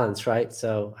about balance, right?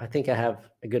 So I think I have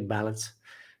a good balance.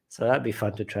 So that'd be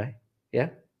fun to try. Yeah?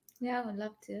 Yeah, I would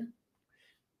love to.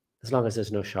 As long as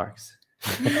there's no sharks.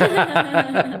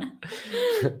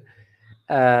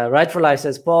 Right for Life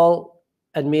says, Paul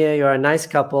and Mia, you're a nice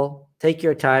couple. Take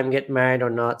your time, get married or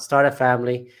not, start a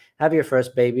family, have your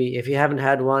first baby. If you haven't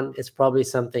had one, it's probably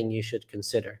something you should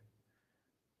consider.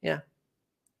 Yeah.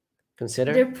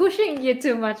 Consider. They're pushing you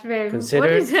too much, babe.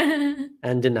 Considered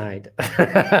and denied.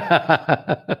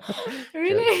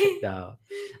 Really? No.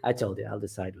 I told you I'll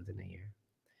decide within a year.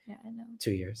 Yeah, I know.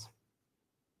 2 years.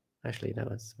 Actually, no,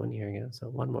 it's 1 year ago, so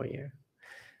 1 more year.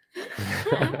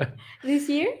 This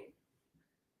year?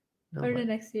 No, or the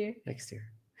next year? Next year.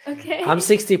 Okay. I'm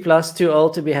 60 plus, too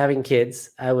old to be having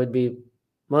kids. I would be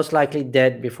most likely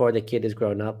dead before the kid is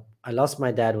grown up. I lost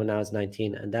my dad when I was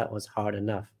 19, and that was hard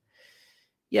enough.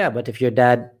 Yeah, but if your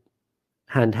dad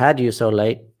hadn't had you so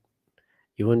late,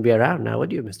 you wouldn't be around now,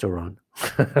 would you, Mr. Ron?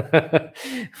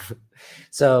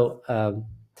 So,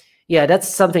 yeah, that's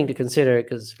something to consider,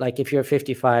 because like if you're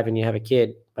 55 and you have a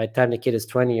kid, by the time the kid is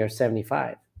 20, you're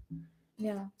 75.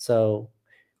 Yeah. So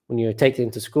when you take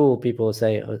them to school, people will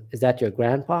say, oh, is that your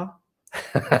grandpa?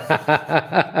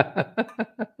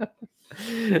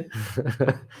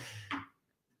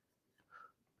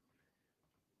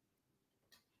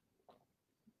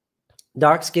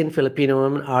 Dark-skinned Filipino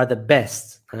women are the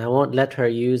best, and I won't let her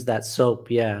use that soap.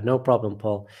 Yeah, no problem,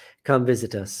 Paul. Come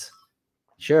visit us.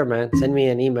 Sure, man. Send me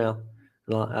an email,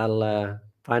 and I'll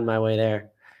find my way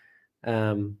there.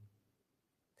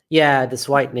 Yeah, this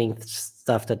whitening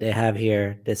stuff that they have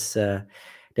here, this they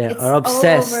are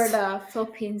obsessed. All over the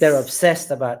Philippines. They're obsessed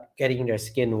about getting their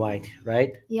skin white,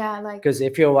 right? Yeah, like because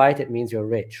if you're white, it means you're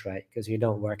rich, right? Because you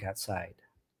don't work outside.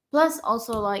 Plus,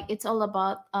 also, like, it's all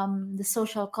about the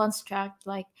social construct,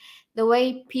 like the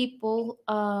way people,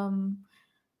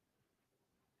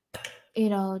 you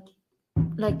know,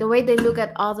 like the way they look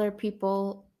at other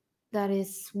people that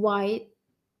is white.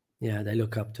 Yeah, they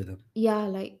look up to them. Yeah,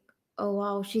 like, oh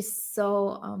wow, she's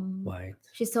so white.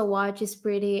 She's so white. She's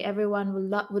pretty. Everyone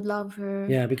would love her.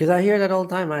 Yeah, because I hear that all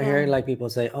the time. I hear like people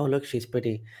say, "Oh, look, she's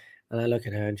pretty," and I look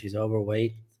at her and she's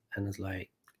overweight and it's like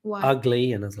white.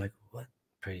 Ugly, and it's like, what?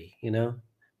 Pretty, you know?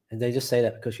 And they just say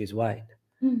that because she's white.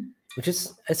 Which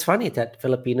is, it's funny that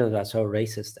Filipinos are so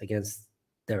racist against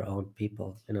their own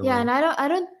people. Yeah, and I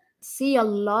don't see a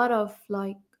lot of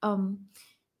like I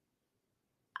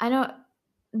know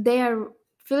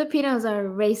Filipinos are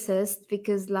racist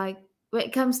because like when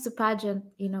it comes to pageant,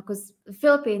 you know, because the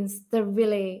Philippines, they're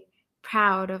really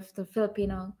proud of the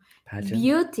Filipino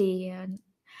beauty, and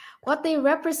what they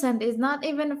represent is not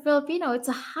even a Filipino, it's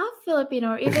a half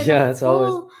Filipino or even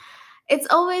it's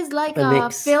always like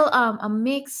a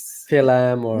mix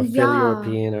Philam or Phil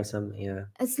European or something. Yeah,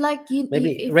 it's like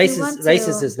maybe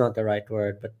racist is not the right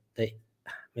word, but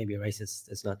maybe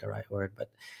racist is not the right word, but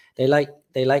they like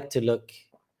to look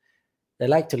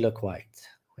white,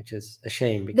 which is a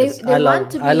shame because I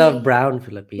love brown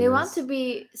Filipinos. They want to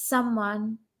be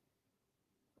someone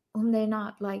whom they're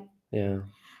not. Like the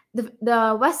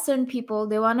Western people,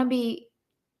 they want to be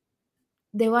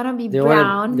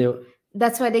brown.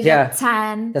 That's why they get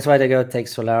tan. That's why they go take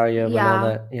solarium and all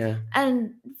that. Yeah.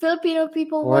 And Filipino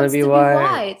people want to be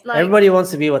white. Like, everybody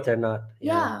wants to be what they're not.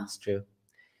 Yeah, it's true.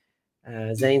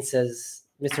 Zane says,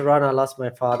 Mr. Ron, I lost my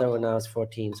father when I was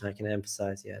 14, so I can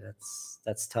emphasize. Yeah,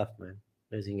 that's tough, man.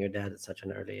 Losing your dad at such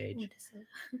an early age.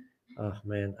 Oh,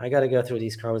 man. I got to go through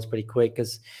these comments pretty quick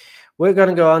because we're going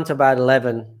to go on to about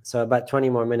 11. So about 20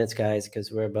 more minutes, guys,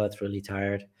 because we're both really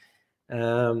tired.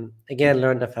 Again,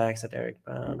 learn the facts at Eric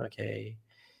Brown. Okay.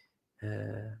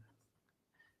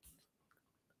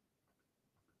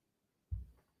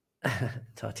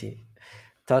 Tati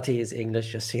is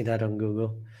English. Just see that on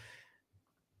Google.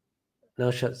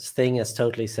 No such thing as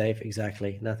totally safe.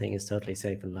 Exactly. Nothing is totally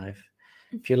safe in life.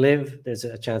 If you live, there's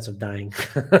a chance of dying.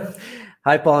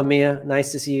 Hi, Paul and Mia.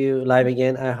 Nice to see you live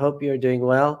again. I hope you're doing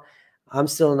well. I'm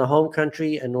still in the home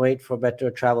country and wait for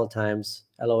better travel times.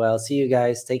 LOL. See you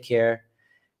guys. Take care.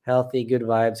 Healthy, good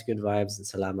vibes, and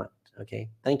salamat. Okay.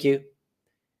 Thank you.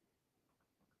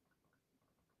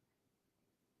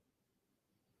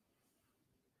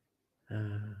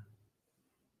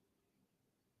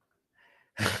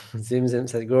 Zim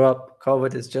said, grow up.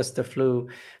 COVID is just the flu.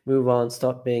 Move on.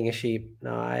 Stop being a sheep.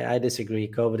 No, I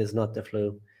disagree. COVID is not the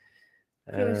flu.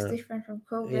 Flu is different from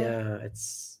COVID. Yeah,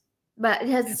 but it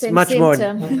has the same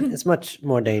symptom. It's much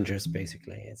more dangerous,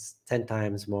 basically. It's 10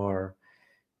 times more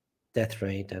death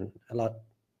rate and a lot.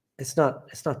 It's not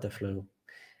the flu.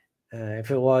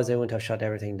 If it was, they wouldn't have shut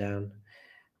everything down.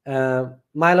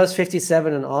 Milo's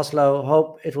 57 in Oslo.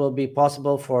 Hope it will be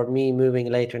possible for me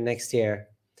moving later next year.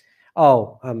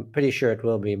 Oh, I'm pretty sure it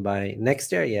will be by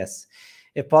next year. Yes.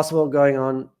 If possible, going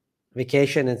on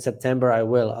vacation in September, I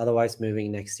will. Otherwise, moving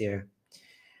next year.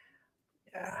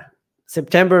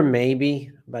 September,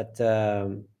 maybe. But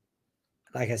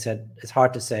like I said, it's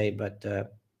hard to say. But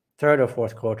third or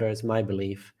fourth quarter is my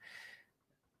belief.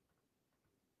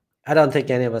 I don't think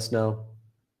any of us know.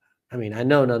 I mean, I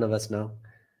know none of us know.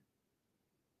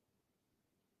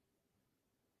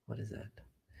 What is that?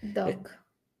 Dog.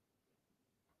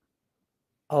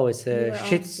 Oh, it's a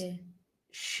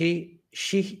she. How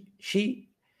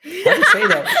do you say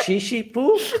that? She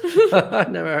poo?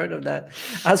 I've never heard of that.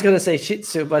 I was going to say Shih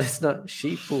Tzu, but it's not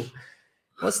Shih Poo.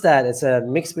 What's that? It's a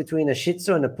mix between a Shih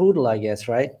Tzu and a poodle, I guess,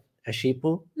 right? A Shih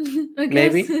Poo?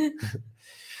 Maybe.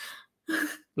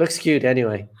 Looks cute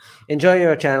anyway. Enjoy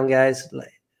your channel, guys.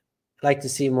 Like to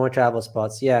see more travel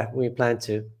spots. Yeah, we plan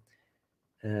to.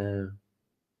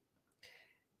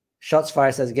 Shots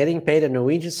Fire says, getting paid a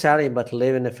Norwegian salary but to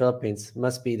live in the Philippines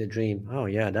must be the dream. Oh,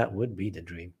 yeah, that would be the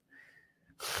dream.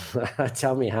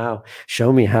 Tell me how.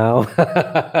 Show me how.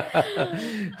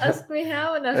 Ask me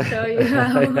how and I'll show you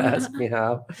how. Ask me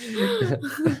how.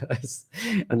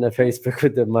 On the Facebook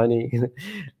with the money.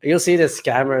 You'll see the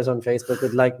scammers on Facebook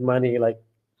with like money, like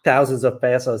thousands of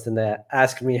pesos in there.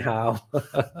 Ask me how.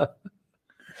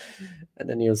 And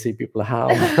then you'll see people how.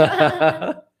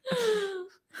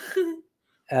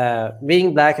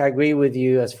 Being black, I agree with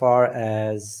you as far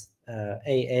as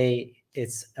AA.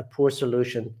 It's a poor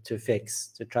solution to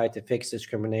try to fix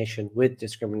discrimination with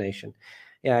discrimination.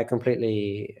 Yeah, I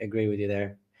completely agree with you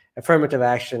there. Affirmative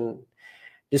action,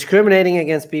 discriminating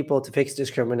against people to fix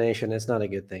discrimination is not a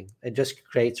good thing. It just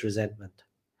creates resentment.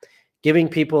 Giving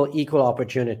people equal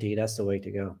opportunity, that's the way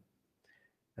to go.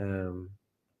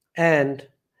 And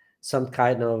some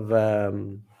kind of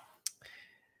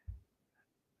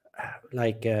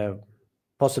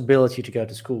possibility to go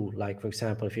to school. Like, for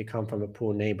example, if you come from a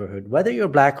poor neighborhood, whether you're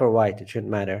black or white, it shouldn't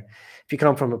matter. If you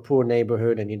come from a poor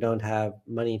neighborhood and you don't have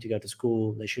money to go to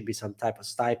school, there should be some type of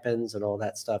stipends and all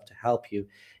that stuff to help you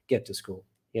get to school,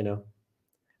 you know,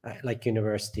 like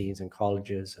universities and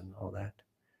colleges and all that.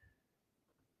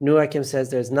 Nuakim says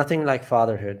there's nothing like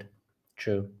fatherhood.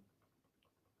 True.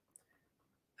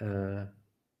 Kendra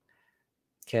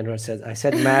says, I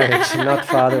said marriage, not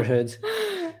fatherhood.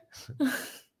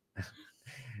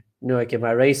 No, if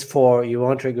I raise 4, you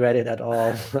won't regret it at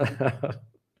all.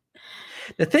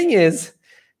 The thing is,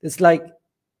 it's like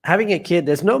having a kid,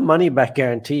 there's no money back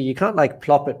guarantee. You can't like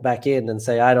plop it back in and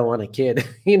say, I don't want a kid.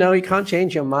 You know, you can't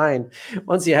change your mind.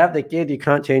 Once you have the kid, you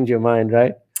can't change your mind,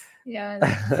 right? Yeah.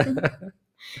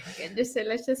 You can just say,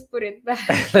 let's just put it back.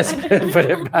 Let's put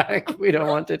it back. We don't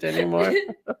want it anymore.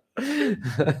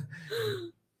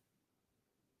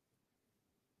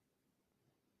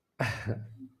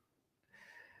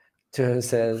 Tuhan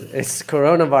says, it's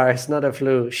coronavirus, not a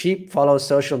flu. Sheep follow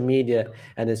social media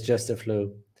and it's just a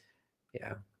flu.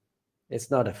 Yeah, it's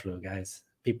not a flu, guys.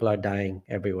 People are dying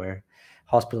everywhere.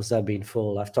 Hospitals have been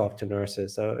full. I've talked to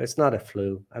nurses, so it's not a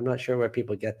flu. I'm not sure where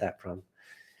people get that from.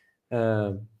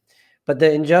 But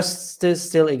the injustice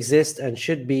still exists and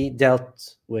should be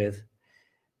dealt with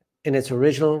in its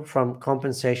original from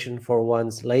compensation for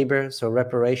one's labor. So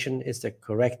reparation is the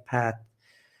correct path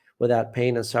without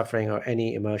pain and suffering or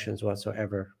any emotions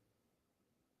whatsoever.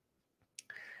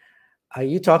 Are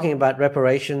you talking about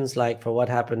reparations like for what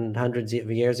happened hundreds of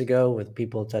years ago with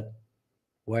people that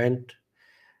weren't,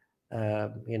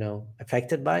 you know,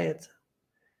 affected by it?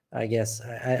 I guess.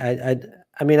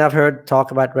 I mean, I've heard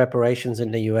talk about reparations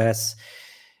in the US,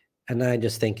 and I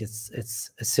just think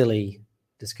it's a silly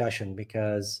discussion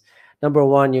because, number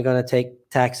one, you're going to take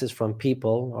taxes from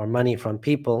people or money from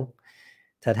people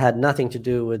that had nothing to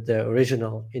do with the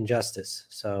original injustice.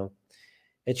 So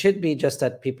it should be just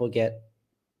that people get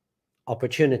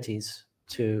opportunities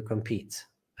to compete,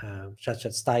 such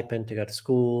as stipend to go to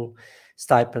school,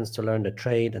 stipends to learn the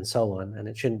trade, and so on. And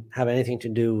it shouldn't have anything to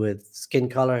do with skin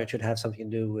color. It should have something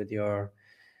to do with your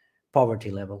poverty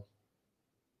level.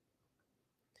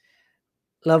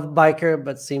 Love biker,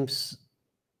 but seems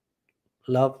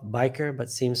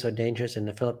so dangerous in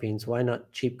the Philippines. Why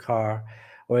not cheap car?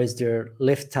 Or is there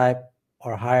Lyft type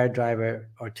or hire driver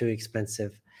or too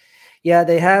expensive? Yeah,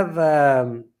 they have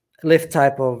Lyft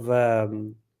type of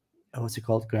what's it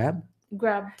called? Grab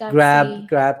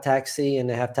taxi, and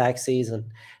they have taxis, and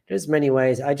there's many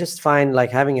ways. I just find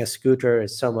like having a scooter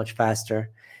is so much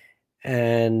faster,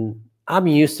 and I'm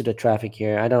used to the traffic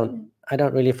here. I don't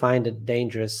really find it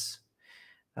dangerous.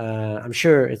 I'm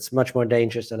sure it's much more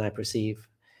dangerous than I perceive,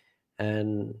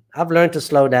 and I've learned to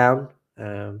slow down.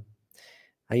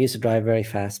 I used to drive very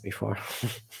fast before.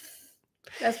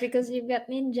 That's because you've got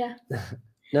Ninja.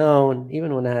 No,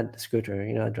 even when I had the scooter,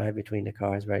 I drive between the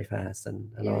cars very fast and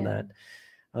all that.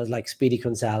 I was like Speedy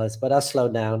Gonzalez, but I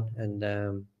slowed down,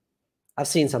 and I've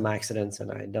seen some accidents,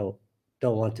 and I don't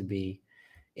want to be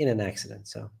in an accident.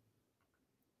 So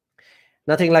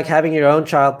nothing like having your own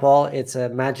child, Paul. It's a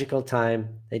magical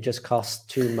time. They just cost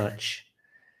too much.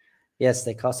 Yes,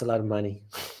 they cost a lot of money.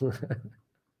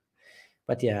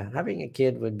 But yeah, having a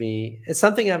kid it's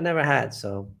something I've never had,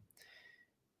 so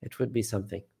it would be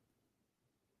something.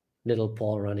 Little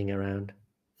Paul running around.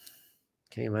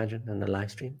 Can you imagine on the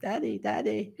live stream?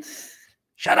 Daddy.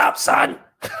 Shut up, son.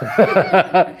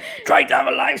 Trying to have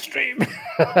a live stream.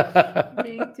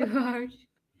 Being too harsh.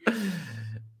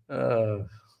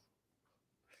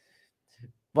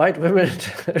 White women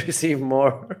receive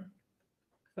more.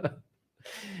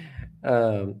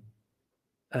 God,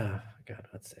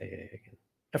 what's AA again?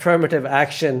 Affirmative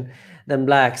action than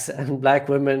blacks, and black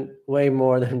women way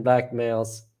more than black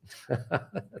males.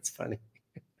 That's funny.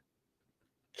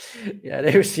 Yeah,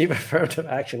 they receive affirmative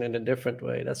action in a different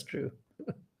way. That's true.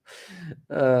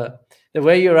 The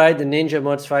way you ride the Ninja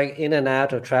motorcycle in and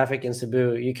out of traffic in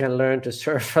Cebu, you can learn to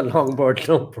surf a longboard,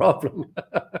 no problem.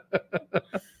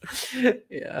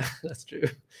 Yeah, that's true.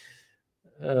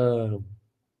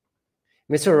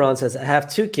 Mr. Ron says, I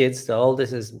have 2 kids. The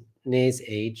oldest is Nay's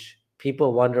age.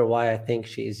 People wonder why I think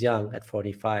she is young at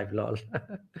 45. Lol.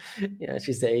 Yeah,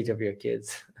 she's the age of your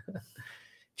kids.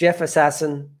 Jeff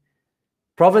Assassin,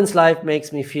 province life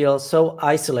makes me feel so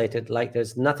isolated, like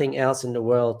there's nothing else in the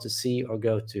world to see or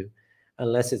go to,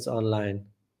 unless it's online.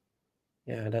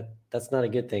 Yeah, that's not a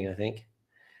good thing, I think.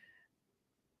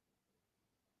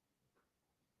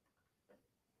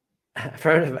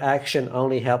 Affirmative action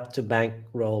only helped to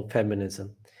bankroll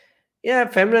feminism. Yeah,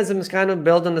 feminism is kind of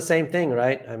built on the same thing,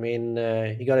 right? I mean,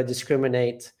 you got to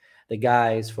discriminate the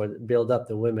guys for build up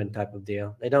the women type of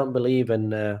deal. They don't believe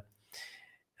in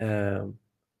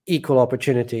equal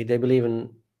opportunity. They believe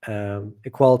in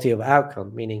equality of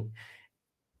outcome, meaning,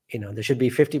 there should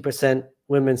be 50%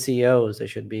 women CEOs. There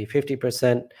should be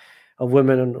 50% of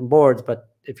women on boards. But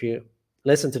if you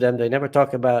listen to them, they never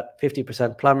talk about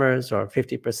 50% plumbers or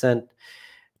 50%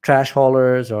 trash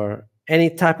haulers or any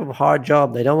type of hard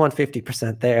job. They don't want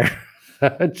 50% there.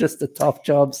 Just the top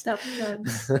jobs.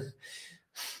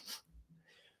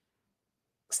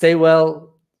 Stay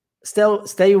well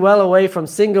away from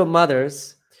single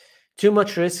mothers. Too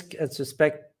much risk and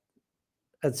suspect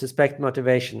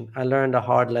motivation. I learned a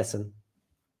hard lesson.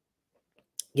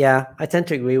 Yeah, I tend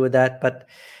to agree with that, but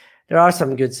there are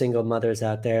some good single mothers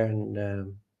out there,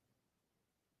 and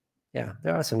yeah,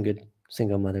 there are some good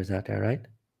single mothers out there, right?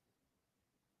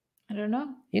 I don't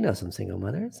know. You know some single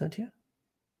mothers, don't you?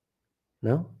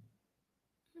 No?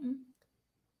 Mm-hmm.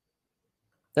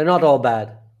 They're not all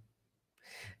bad.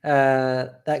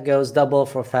 That goes double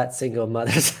for fat single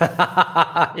mothers.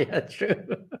 Yeah, true.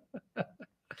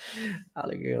 I'll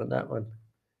agree on that one.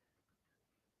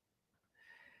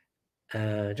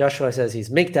 Joshua says he's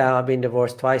MGTOW. I've been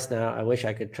divorced twice now. I wish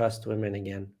I could trust women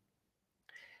again.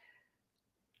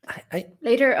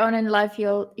 Later on in life,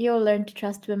 you'll learn to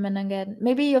trust women again.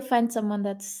 Maybe you'll find someone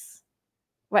that's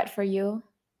right for you,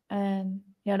 and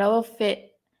that will fit.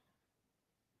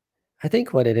 I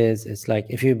think what it is like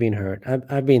if you've been hurt.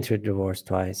 I've been through divorce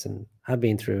twice, and I've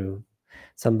been through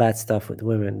some bad stuff with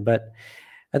women. But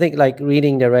I think like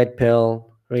reading The Red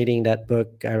Pill, reading that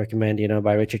book I recommend,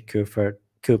 by Richard Cooper,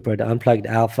 The Unplugged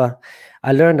Alpha,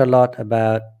 I learned a lot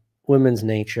about women's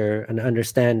nature and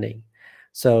understanding.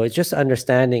 So it's just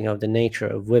understanding of the nature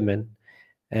of women.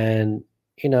 And,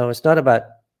 it's not about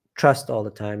trust all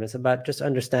the time. It's about just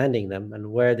understanding them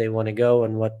and where they want to go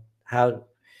and how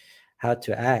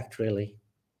to act, really.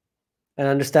 And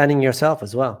understanding yourself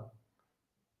as well.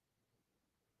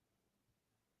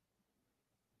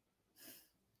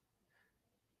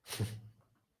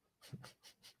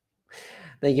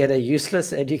 They get a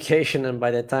useless education, and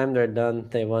by the time they're done,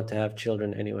 they want to have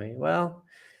children anyway. Well,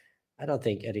 I don't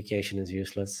think education is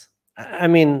useless. I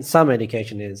mean, some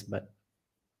education is, but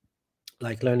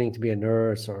like learning to be a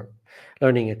nurse or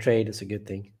learning a trade is a good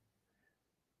thing.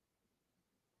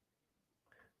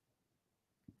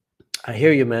 I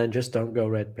hear you, man. Just don't go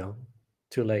red pill.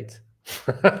 Too late.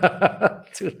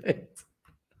 Too late.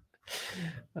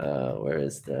 Where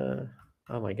is the...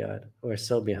 Oh my God, we're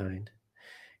so behind.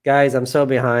 Guys, I'm so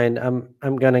behind.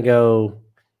 I'm gonna go...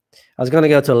 I was gonna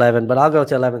go to 11, but I'll go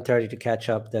to 11:30 to catch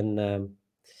up. Then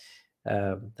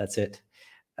that's it.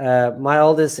 My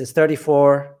oldest is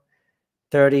 34,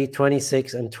 30,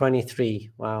 26, and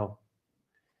 23. Wow.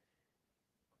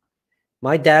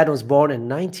 My dad was born in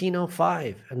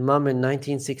 1905 and mom in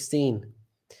 1916.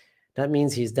 That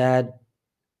means his dad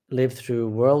lived through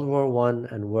World War I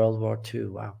and World War II.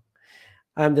 Wow.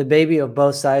 I'm the baby of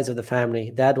both sides of the family.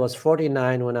 Dad was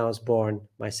 49 when I was born.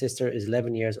 My sister is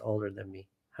 11 years older than me.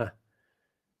 Huh.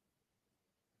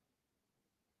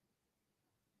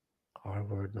 R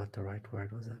word, not the right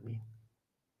word. What does that mean?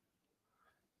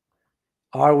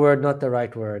 R word, not the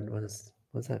right word. What does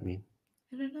that mean?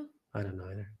 I don't know. I don't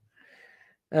know either.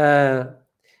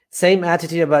 Same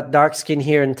attitude about dark skin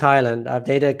here in Thailand. I've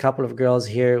dated a couple of girls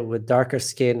here with darker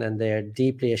skin and they're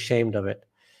deeply ashamed of it.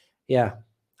 Yeah,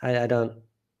 I don't.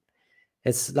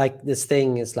 It's like this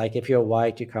thing is like if you're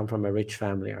white, you come from a rich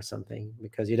family or something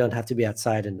because you don't have to be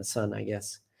outside in the sun, I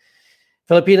guess.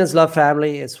 Filipinos love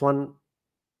family. It's one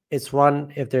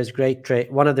if there's great trait,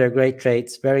 one of their great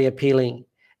traits, very appealing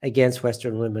against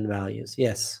Western women values.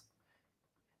 Yes.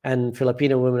 And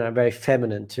Filipino women are very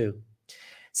feminine too.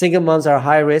 Single moms are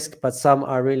high risk, but some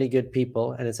are really good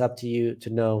people, and it's up to you to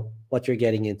know what you're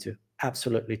getting into.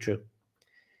 Absolutely true.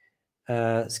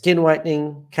 Skin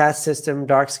whitening, caste system,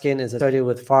 dark skin is associated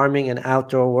with farming and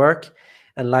outdoor work,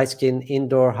 and light skin,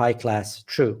 indoor, high class.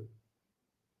 True.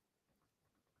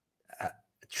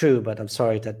 True, but I'm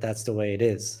sorry that that's the way it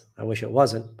is. I wish it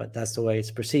wasn't, but that's the way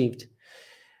it's perceived.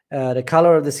 The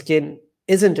color of the skin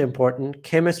isn't important.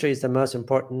 Chemistry is the most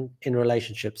important in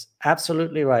relationships.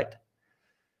 Absolutely right.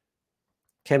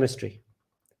 Chemistry.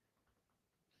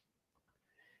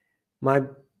 My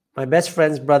best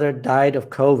friend's brother died of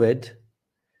COVID.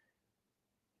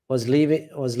 Was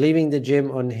leaving the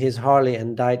gym on his Harley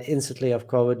and died instantly of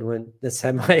COVID when the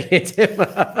semi hit him.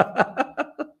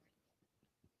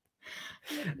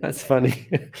 That's funny.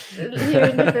 Here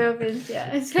in the Philippines,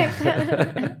 yeah, it's like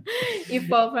that. You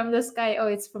fall from the sky. Oh,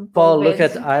 it's from COVID. Paul, look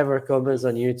at Ivor Gomez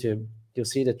on YouTube. You'll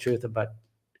see the truth about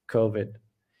COVID.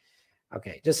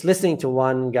 Okay, just listening to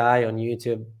one guy on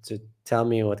YouTube to tell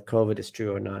me what COVID is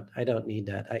true or not. I don't need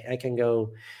that. I can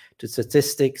go to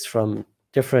statistics from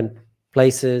different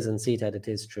places and see that it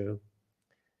is true.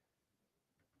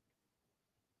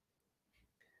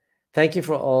 Thank you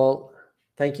for all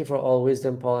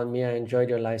wisdom, Paul and me. I enjoyed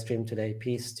your live stream today.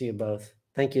 Peace to you both.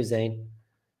 Thank you, Zane.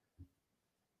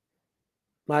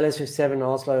 Miles 57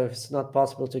 Oslo, if it's not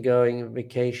possible to going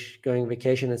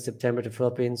vacation in September to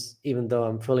Philippines, even though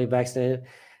I'm fully vaccinated,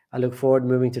 I look forward to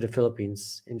moving to the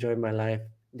Philippines. Enjoy my life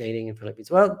dating in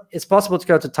Philippines. Well, it's possible to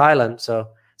go to Thailand, so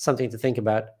something to think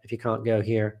about if you can't go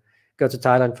here. Go to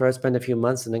Thailand first, spend a few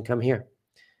months, and then come here.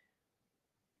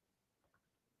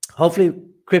 Hopefully,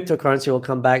 cryptocurrency will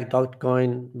come back,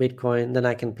 Dogecoin, Bitcoin, then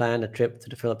I can plan a trip to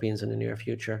the Philippines in the near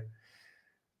future.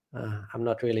 I'm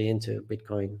not really into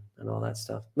Bitcoin and all that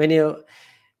stuff. Many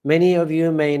of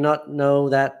you may not know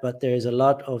that, but there is a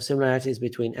lot of similarities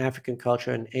between African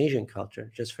culture and Asian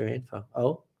culture, just for your info.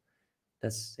 Oh,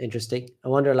 that's interesting. I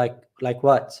wonder like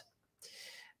what?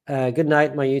 Good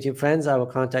night, my YouTube friends. I will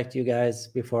contact you guys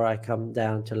before I come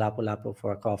down to Lapu-Lapu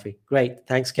for a coffee. Great.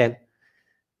 Thanks, Ken.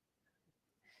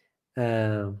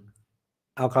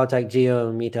 I'll contact Gio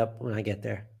and meet up when I get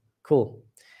there. Cool.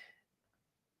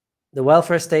 The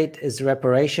welfare state is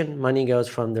reparation. Money goes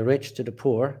from the rich to the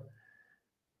poor.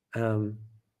 I don't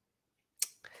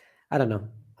know.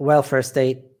 Welfare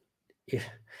state,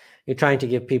 you're trying to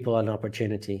give people an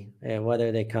opportunity,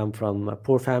 whether they come from a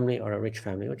poor family or a rich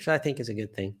family, which I think is a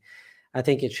good thing. I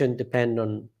think it shouldn't depend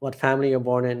on what family you're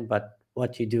born in, but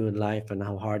what you do in life and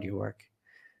how hard you work.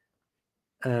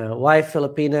 Wife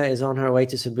Filipina is on her way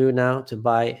to Cebu now to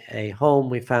buy a home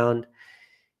we found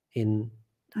in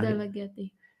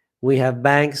Dalagete. We have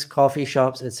banks, coffee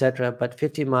shops, etc., but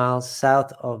 50 miles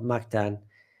south of Mactan.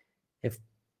 If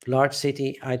large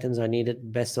city items are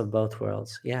needed, best of both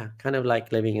worlds. Yeah, kind of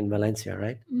like living in Valencia,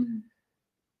 right? Mm-hmm.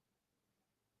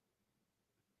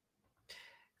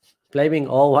 Blaming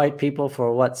all white people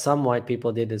for what some white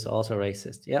people did is also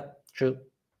racist. Yep, true.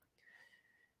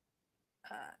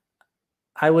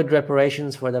 I would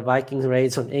reparations for the Vikings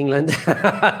raids on England.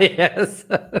 Yes.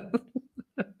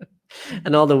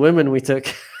 And all the women we took.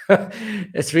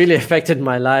 It's really affected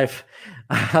my life.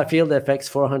 I feel the effects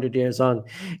 400 years on.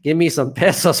 Give me some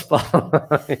pesos, Paul.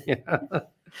 Yeah.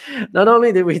 Not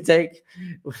only did we take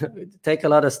a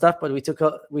lot of stuff, but we took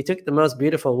the most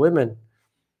beautiful women.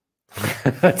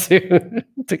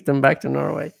 Took them back to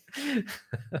Norway.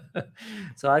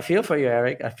 So I feel for you,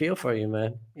 Eric. I feel for you,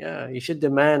 man. Yeah, you should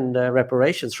demand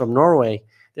reparations from Norway.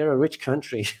 They're a rich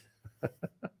country.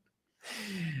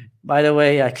 By the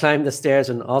way, I climbed the stairs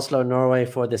in Oslo, Norway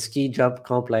for the ski jump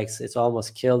complex. It's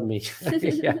almost killed me.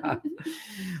 Yeah.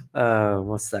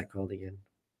 What's that called again?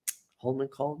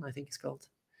 Holmenkollen, I think it's called.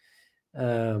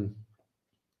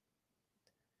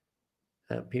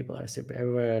 People are super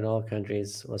everywhere in all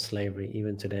countries was slavery,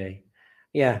 even today.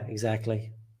 Yeah,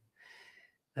 exactly.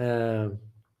 I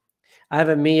have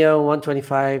a Mio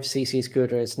 125cc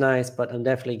scooter. It's nice, but I'm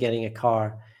definitely getting a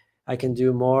car. I can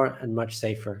do more and much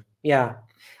safer. Yeah,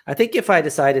 I think if I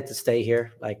decided to stay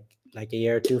here, like a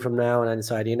year or two from now, and I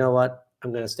decide, you know what,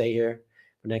 I'm going to stay here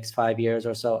for the next 5 years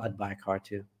or so, I'd buy a car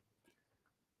too.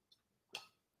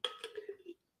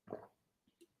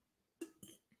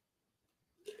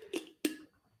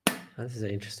 This is an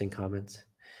interesting comment.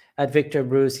 At Victor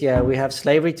Bruce, yeah, we have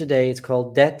slavery today. It's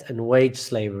called debt and wage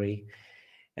slavery.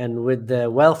 And with the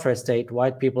welfare state,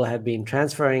 white people have been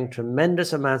transferring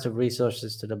tremendous amounts of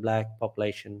resources to the black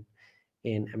population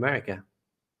in America.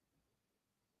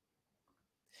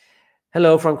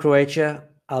 Hello from Croatia.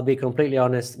 I'll be completely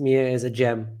honest. Mia is a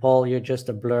gem. Paul, you're just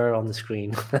a blur on the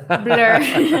screen.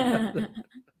 Blur.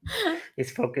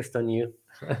 It's focused on you.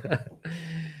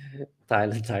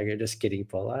 Thailand Tiger, just kidding,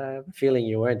 Paul. I have a feeling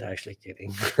you weren't actually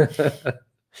kidding.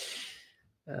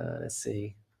 Let's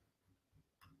see.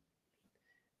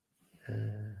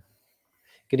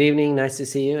 Good evening. Nice to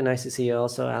see you. Nice to see you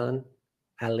also, Alan.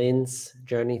 Alin's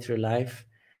journey through life.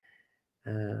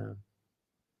 I'm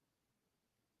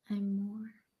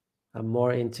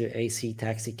more into AC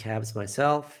taxi cabs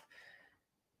myself.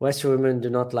 Western women do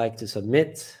not like to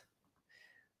submit.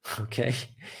 Okay.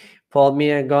 Paul,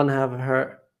 Mia gonna have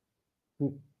her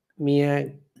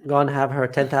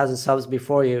 10,000 subs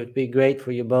before you. It'd be great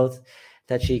for you both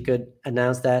that she could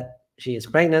announce that she is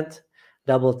pregnant.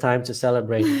 Double time to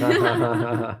celebrate.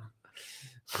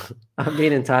 I've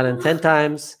been in Thailand 10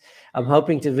 times. I'm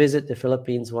hoping to visit the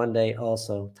Philippines one day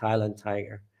also. Thailand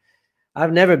Tiger.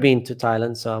 I've never been to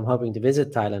Thailand, so I'm hoping to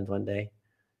visit Thailand one day.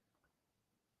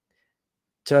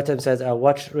 Totem says, I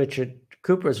watched Richard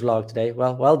Cooper's vlog today.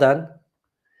 Well done.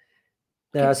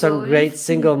 There are some great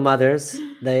single mothers.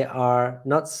 They are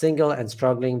not single and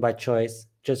struggling by choice.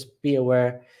 Just be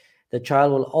aware the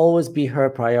child will always be her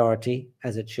priority,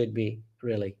 as it should be,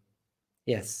 really.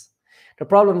 Yes. The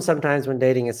problem sometimes when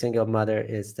dating a single mother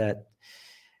is that,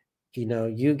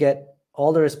 you get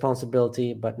all the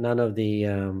responsibility, but none of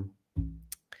the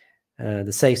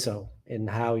say-so in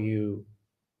how you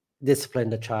discipline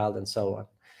the child and so on,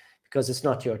 because it's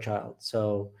not your child.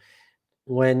 So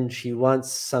when she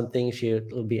wants something,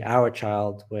 it'll be our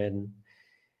child. When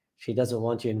she doesn't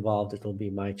want you involved, it'll be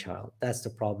my child. That's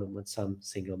the problem with some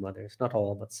single mothers. Not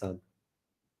all, but some.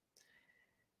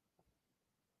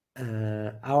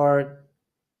 Our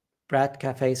Brat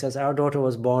Cafe says, our daughter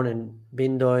was born in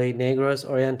Bindoy, Negros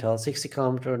Oriental, 60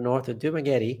 kilometers north of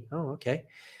Dumaguete. Oh, okay.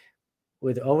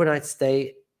 With overnight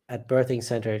stay at birthing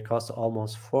center, it cost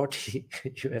almost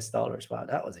 $40 US. Wow,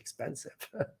 that was expensive.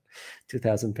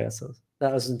 2,000 pesos.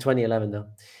 That was in 2011, though.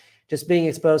 Just being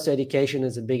exposed to education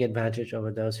is a big advantage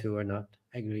over those who are not.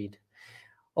 Agreed.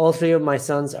 All three of my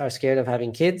sons are scared of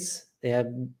having kids. They have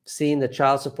seen the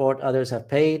child support others have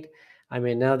paid. I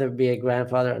may never be a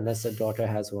grandfather unless a daughter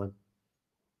has one.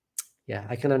 Yeah,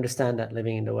 I can understand that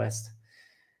living in the West.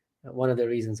 One of the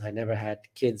reasons I never had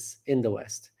kids in the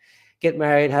West. Get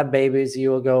married, have babies, you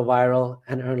will go viral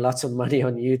and earn lots of money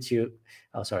on YouTube.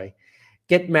 Oh, sorry.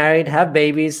 Get married, have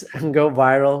babies, and go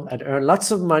viral and earn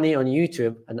lots of money on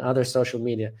YouTube and other social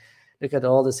media. Look at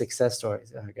all the success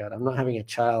stories. Oh, God, I'm not having a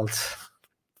child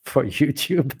for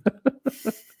YouTube.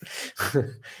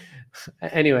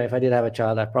 Anyway, if I did have a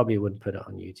child, I probably wouldn't put it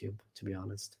on YouTube, to be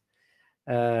honest.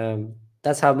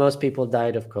 That's how most people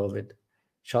died of COVID.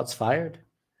 Shots fired.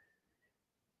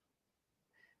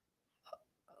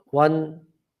 One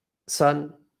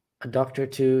son, a doctor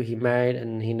too, he married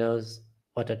and he knows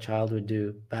what a child would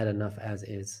do, bad enough as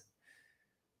is.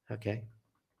 Okay.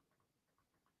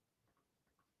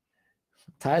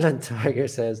 Thailand Tiger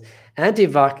says,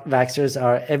 anti-vaxxers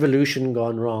are evolution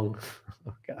gone wrong.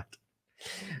 Oh, God.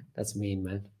 That's mean,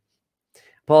 man.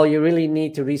 Paul, you really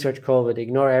need to research COVID.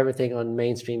 Ignore everything on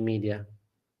mainstream media.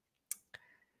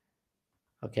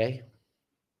 Okay.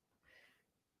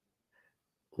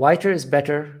 Whiter is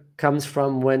better comes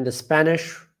from when the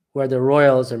Spanish were the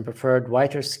royals and preferred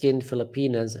whiter-skinned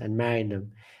Filipinas and married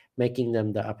them, making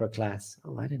them the upper class.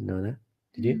 Oh, I didn't know that.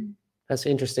 Did you? That's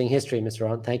interesting history, Mr.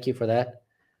 Ron. Thank you for that.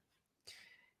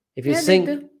 If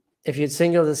you if you'd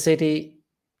single the city,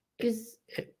 it's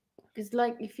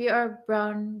like if you are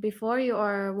brown before, you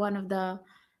are one of the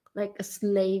like a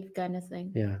slave kind of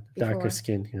thing. Yeah, darker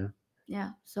skin. Yeah. Yeah.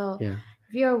 So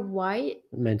if you're white,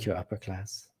 it meant you're upper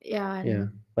class. Yeah. Yeah,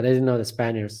 but I didn't know the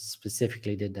Spaniards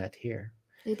specifically did that here.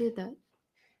 They did that.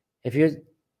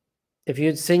 If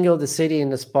you'd single the city in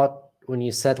the spot when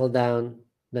you settle down,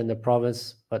 then the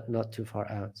province, but not too far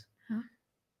out. Huh?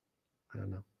 I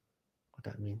don't know what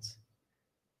that means.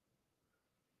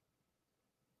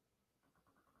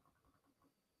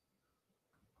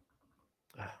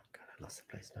 Oh, God, I lost the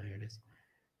place now. Here it is.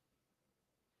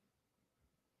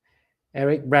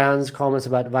 Eric Brown's comments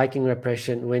about Viking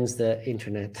repression wins the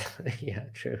internet. Yeah,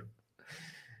 true.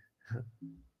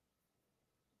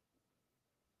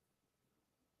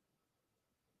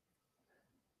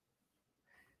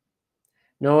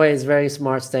 Norway is very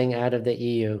smart staying out of the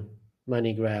EU.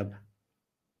 Money grab.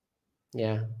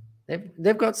 Yeah,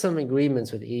 they've got some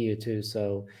agreements with EU too,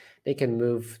 so they can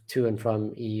move to and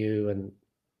from EU, and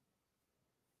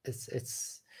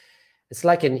it's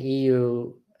like an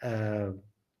EU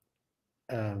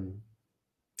what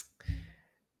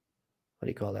do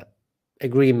you call that,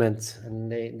 agreement,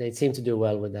 and they seem to do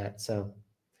well with that. So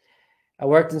I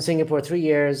worked in Singapore 3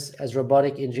 years as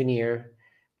robotic engineer.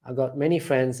 I got many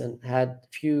friends and had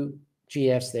few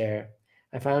GFs there.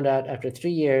 I found out after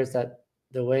 3 years that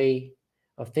the way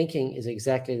of thinking is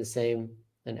exactly the same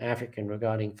in African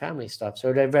regarding family stuff.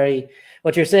 So they're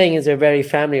what you're saying is they're very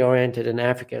family oriented in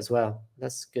Africa as well.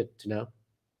 That's good to know.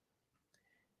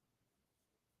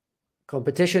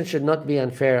 Competition should not be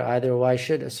unfair either. Why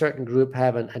should a certain group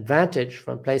have an advantage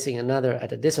from placing another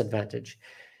at a disadvantage?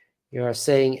 You are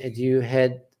saying a due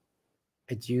head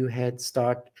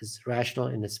start is rational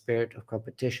in the spirit of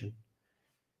competition.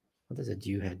 What does a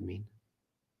due head mean?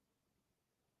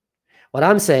 What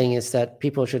I'm saying is that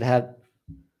people should have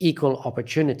equal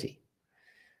opportunity.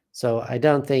 So I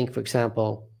don't think, for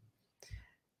example,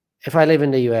 if I live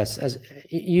in the US,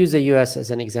 use the US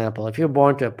as an example. If you're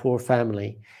born to a poor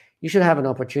family, you should have an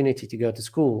opportunity to go to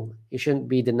school. You shouldn't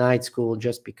be denied school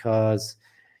just because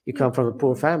you come from a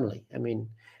poor family. I mean,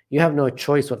 you have no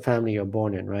choice what family you're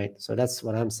born in, right? So that's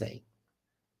what I'm saying.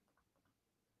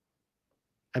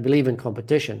 I believe in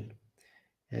competition,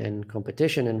 and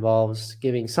competition involves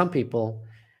giving some people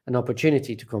an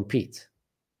opportunity to compete.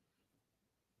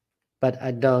 But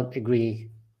I don't agree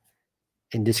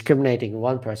in discriminating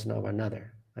one person over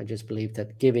another. I just believe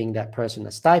that giving that person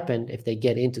a stipend if they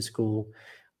get into school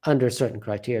under certain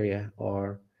criteria,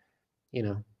 or, you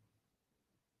know.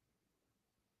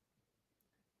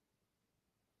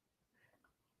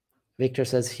 Victor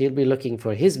says he'll be looking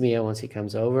for his Mia once he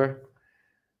comes over.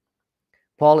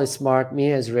 Paul is smart.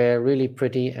 Mia is rare, really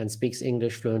pretty, and speaks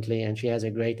English fluently, and she has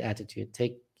a great attitude.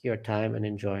 Take your time and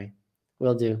enjoy.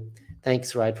 Will do.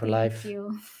 Thanks, Ride for Life. Thank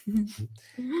you.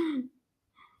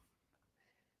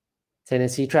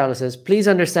 Tennessee Traveler says, please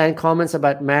understand comments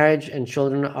about marriage and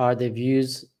children are the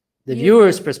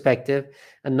viewer's perspective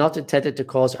and not intended to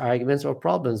cause arguments or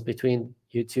problems between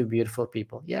you two beautiful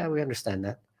people. Yeah, we understand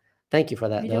that. Thank you for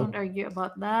that, We don't argue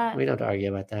about that. We don't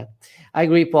argue about that. I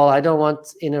agree, Paul. I don't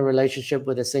want in a relationship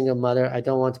with a single mother. I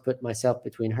don't want to put myself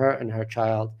between her and her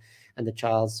child and the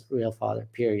child's real father,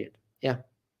 period. Yeah,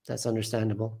 that's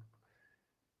understandable.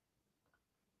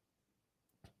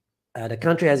 The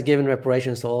country has given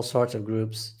reparations to all sorts of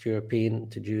groups, to European,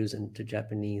 to Jews, and to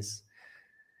Japanese.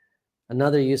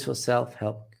 Another useful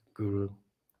self-help guru.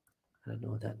 I don't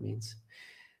know what that means.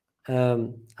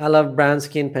 I love brown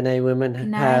skin Penay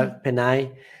women have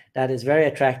Penay. That is very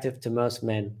attractive to most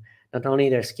men. Not only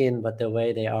their skin, but the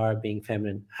way they are being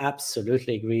feminine.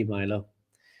 Absolutely agree, Milo.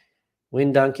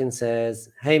 Win Duncan says,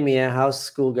 hey Mia, how's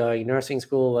school going? Nursing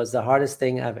school was the hardest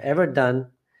thing I've ever done.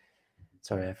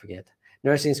 Sorry, I forget.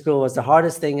 Nursing school was the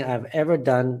hardest thing I've ever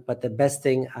done, but the best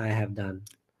thing I have done.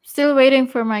 Still waiting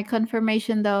for my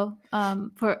confirmation though,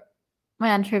 for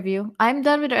my interview. I'm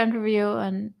done with the interview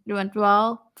and it went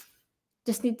well.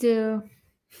 Just need to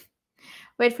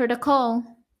wait for the call.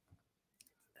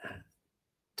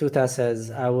 Tuta says,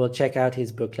 I will check out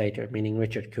his book later, meaning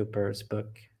Richard Cooper's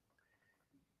book.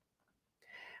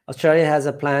 Australia has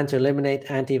a plan to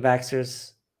eliminate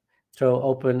anti-vaxxers, throw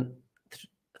open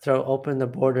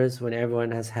the borders when everyone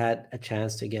has had a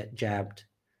chance to get jabbed.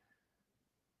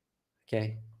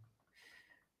 Okay.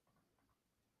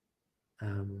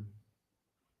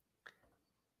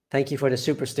 Thank you for the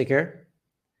super sticker.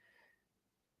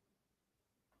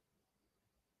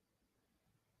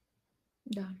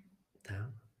 Down.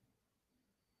 Down.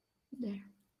 There.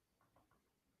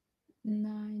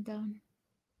 9 down.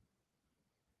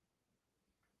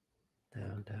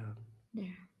 Down, down.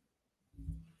 There.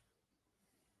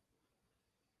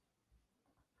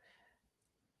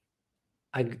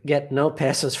 I get no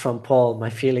pesos from Paul. My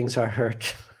feelings are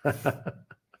hurt.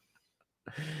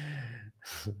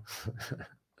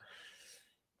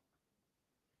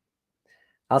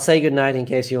 I'll say goodnight in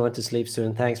case you want to sleep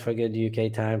soon. Thanks for good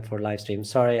UK time for live stream.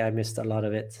 Sorry, I missed a lot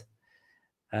of it.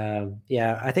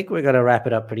 Yeah, I think we're going to wrap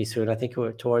it up pretty soon. I think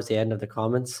we're towards the end of the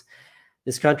comments.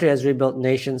 This country has rebuilt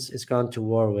nations it's gone to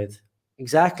war with.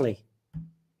 Exactly.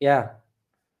 Yeah.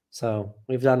 So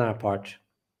we've done our part.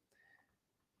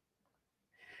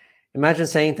 Imagine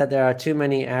saying that there are too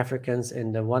many Africans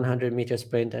in the 100-meter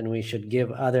sprint and we should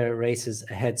give other races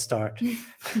a head start.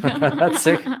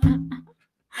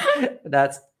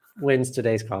 That wins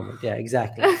today's comment. Yeah,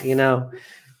 exactly. You know,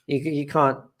 you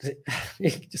can't, you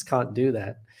just can't do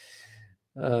that.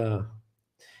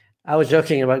 I was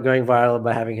joking about going viral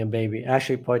by having a baby,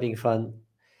 actually pointing fun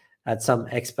at some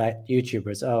expat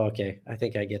YouTubers. Oh, okay. I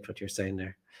think I get what you're saying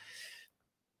there.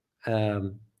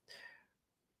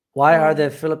 Why are the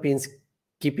Philippines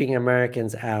keeping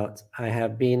Americans out? I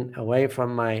have been away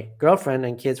from my girlfriend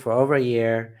and kids for over a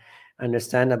year. I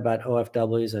understand about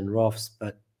OFWs and ROFs,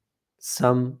 but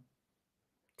some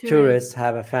tourists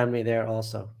have a family there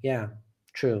also. Yeah,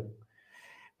 true.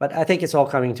 But I think it's all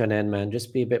coming to an end, man.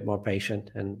 Just be a bit more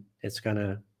patient and it's going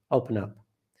to open up.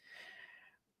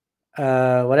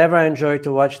 Whatever I enjoy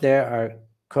to watch there are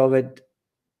COVID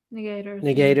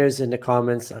negators in the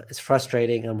comments. It's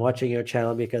frustrating. I'm watching your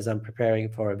channel because I'm preparing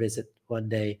for a visit one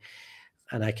day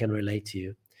and I can relate to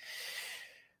you.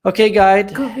 Okay,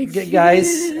 guys.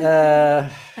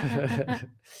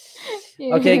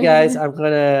 Okay, guys, I'm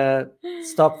gonna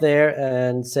stop there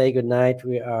and say goodnight.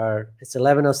 It's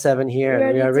 11:07 here,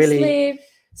 and we are really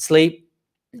sleep.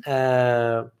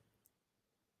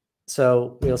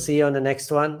 So we'll see you on the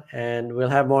next one, and we'll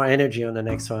have more energy on the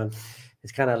next one.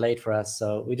 It's kind of late for us,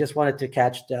 so we just wanted to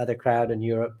catch the other crowd in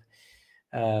Europe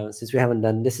since we haven't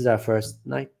done. This is our first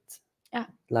night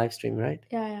live stream, right?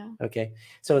 Yeah. Okay,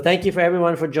 so thank you for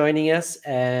everyone for joining us,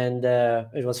 and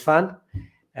it was fun.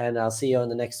 And I'll see you on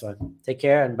the next one. Take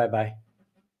care and bye-bye.